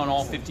even get on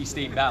all 50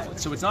 state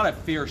ballots. So it's not a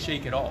fair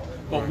shake at all.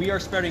 But we are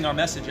spreading our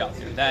message out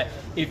there that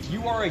if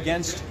you are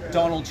against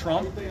Donald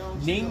Trump,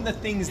 name the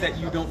things that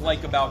you don't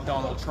like about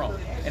Donald Trump.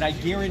 And I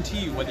guarantee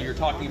you, whether you're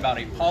talking about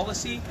a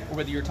policy or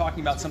whether you're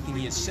talking about something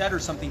he has said or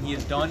something he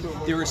has done,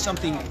 there is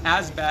something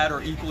as bad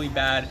or equally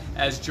bad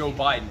as Joe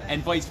Biden,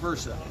 and vice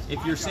versa.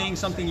 If you're saying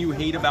something you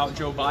hate about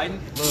Joe Biden,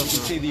 you can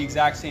say the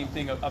exact same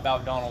thing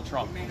about Donald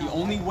Trump. The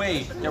only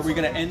way that we're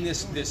going to end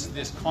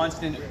this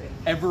constant,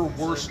 ever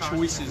worse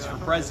choices for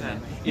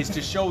president is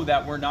to show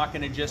that we're not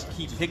going to just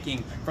keep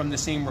picking from the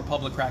same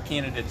Republican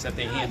candidates that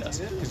they hand us,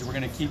 because we're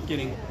going to keep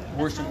getting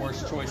worse and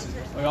worse choices.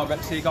 Are y'all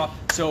about to take off?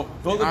 So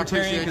vote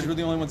Libertarian because we're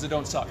the only ones that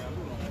don't suck.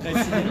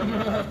 Thanks.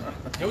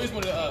 Yeah, we just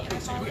want to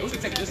we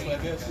should take this way, I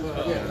guess. Oh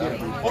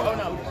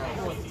no,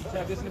 you want to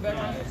have this in the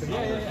background?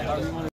 Yeah.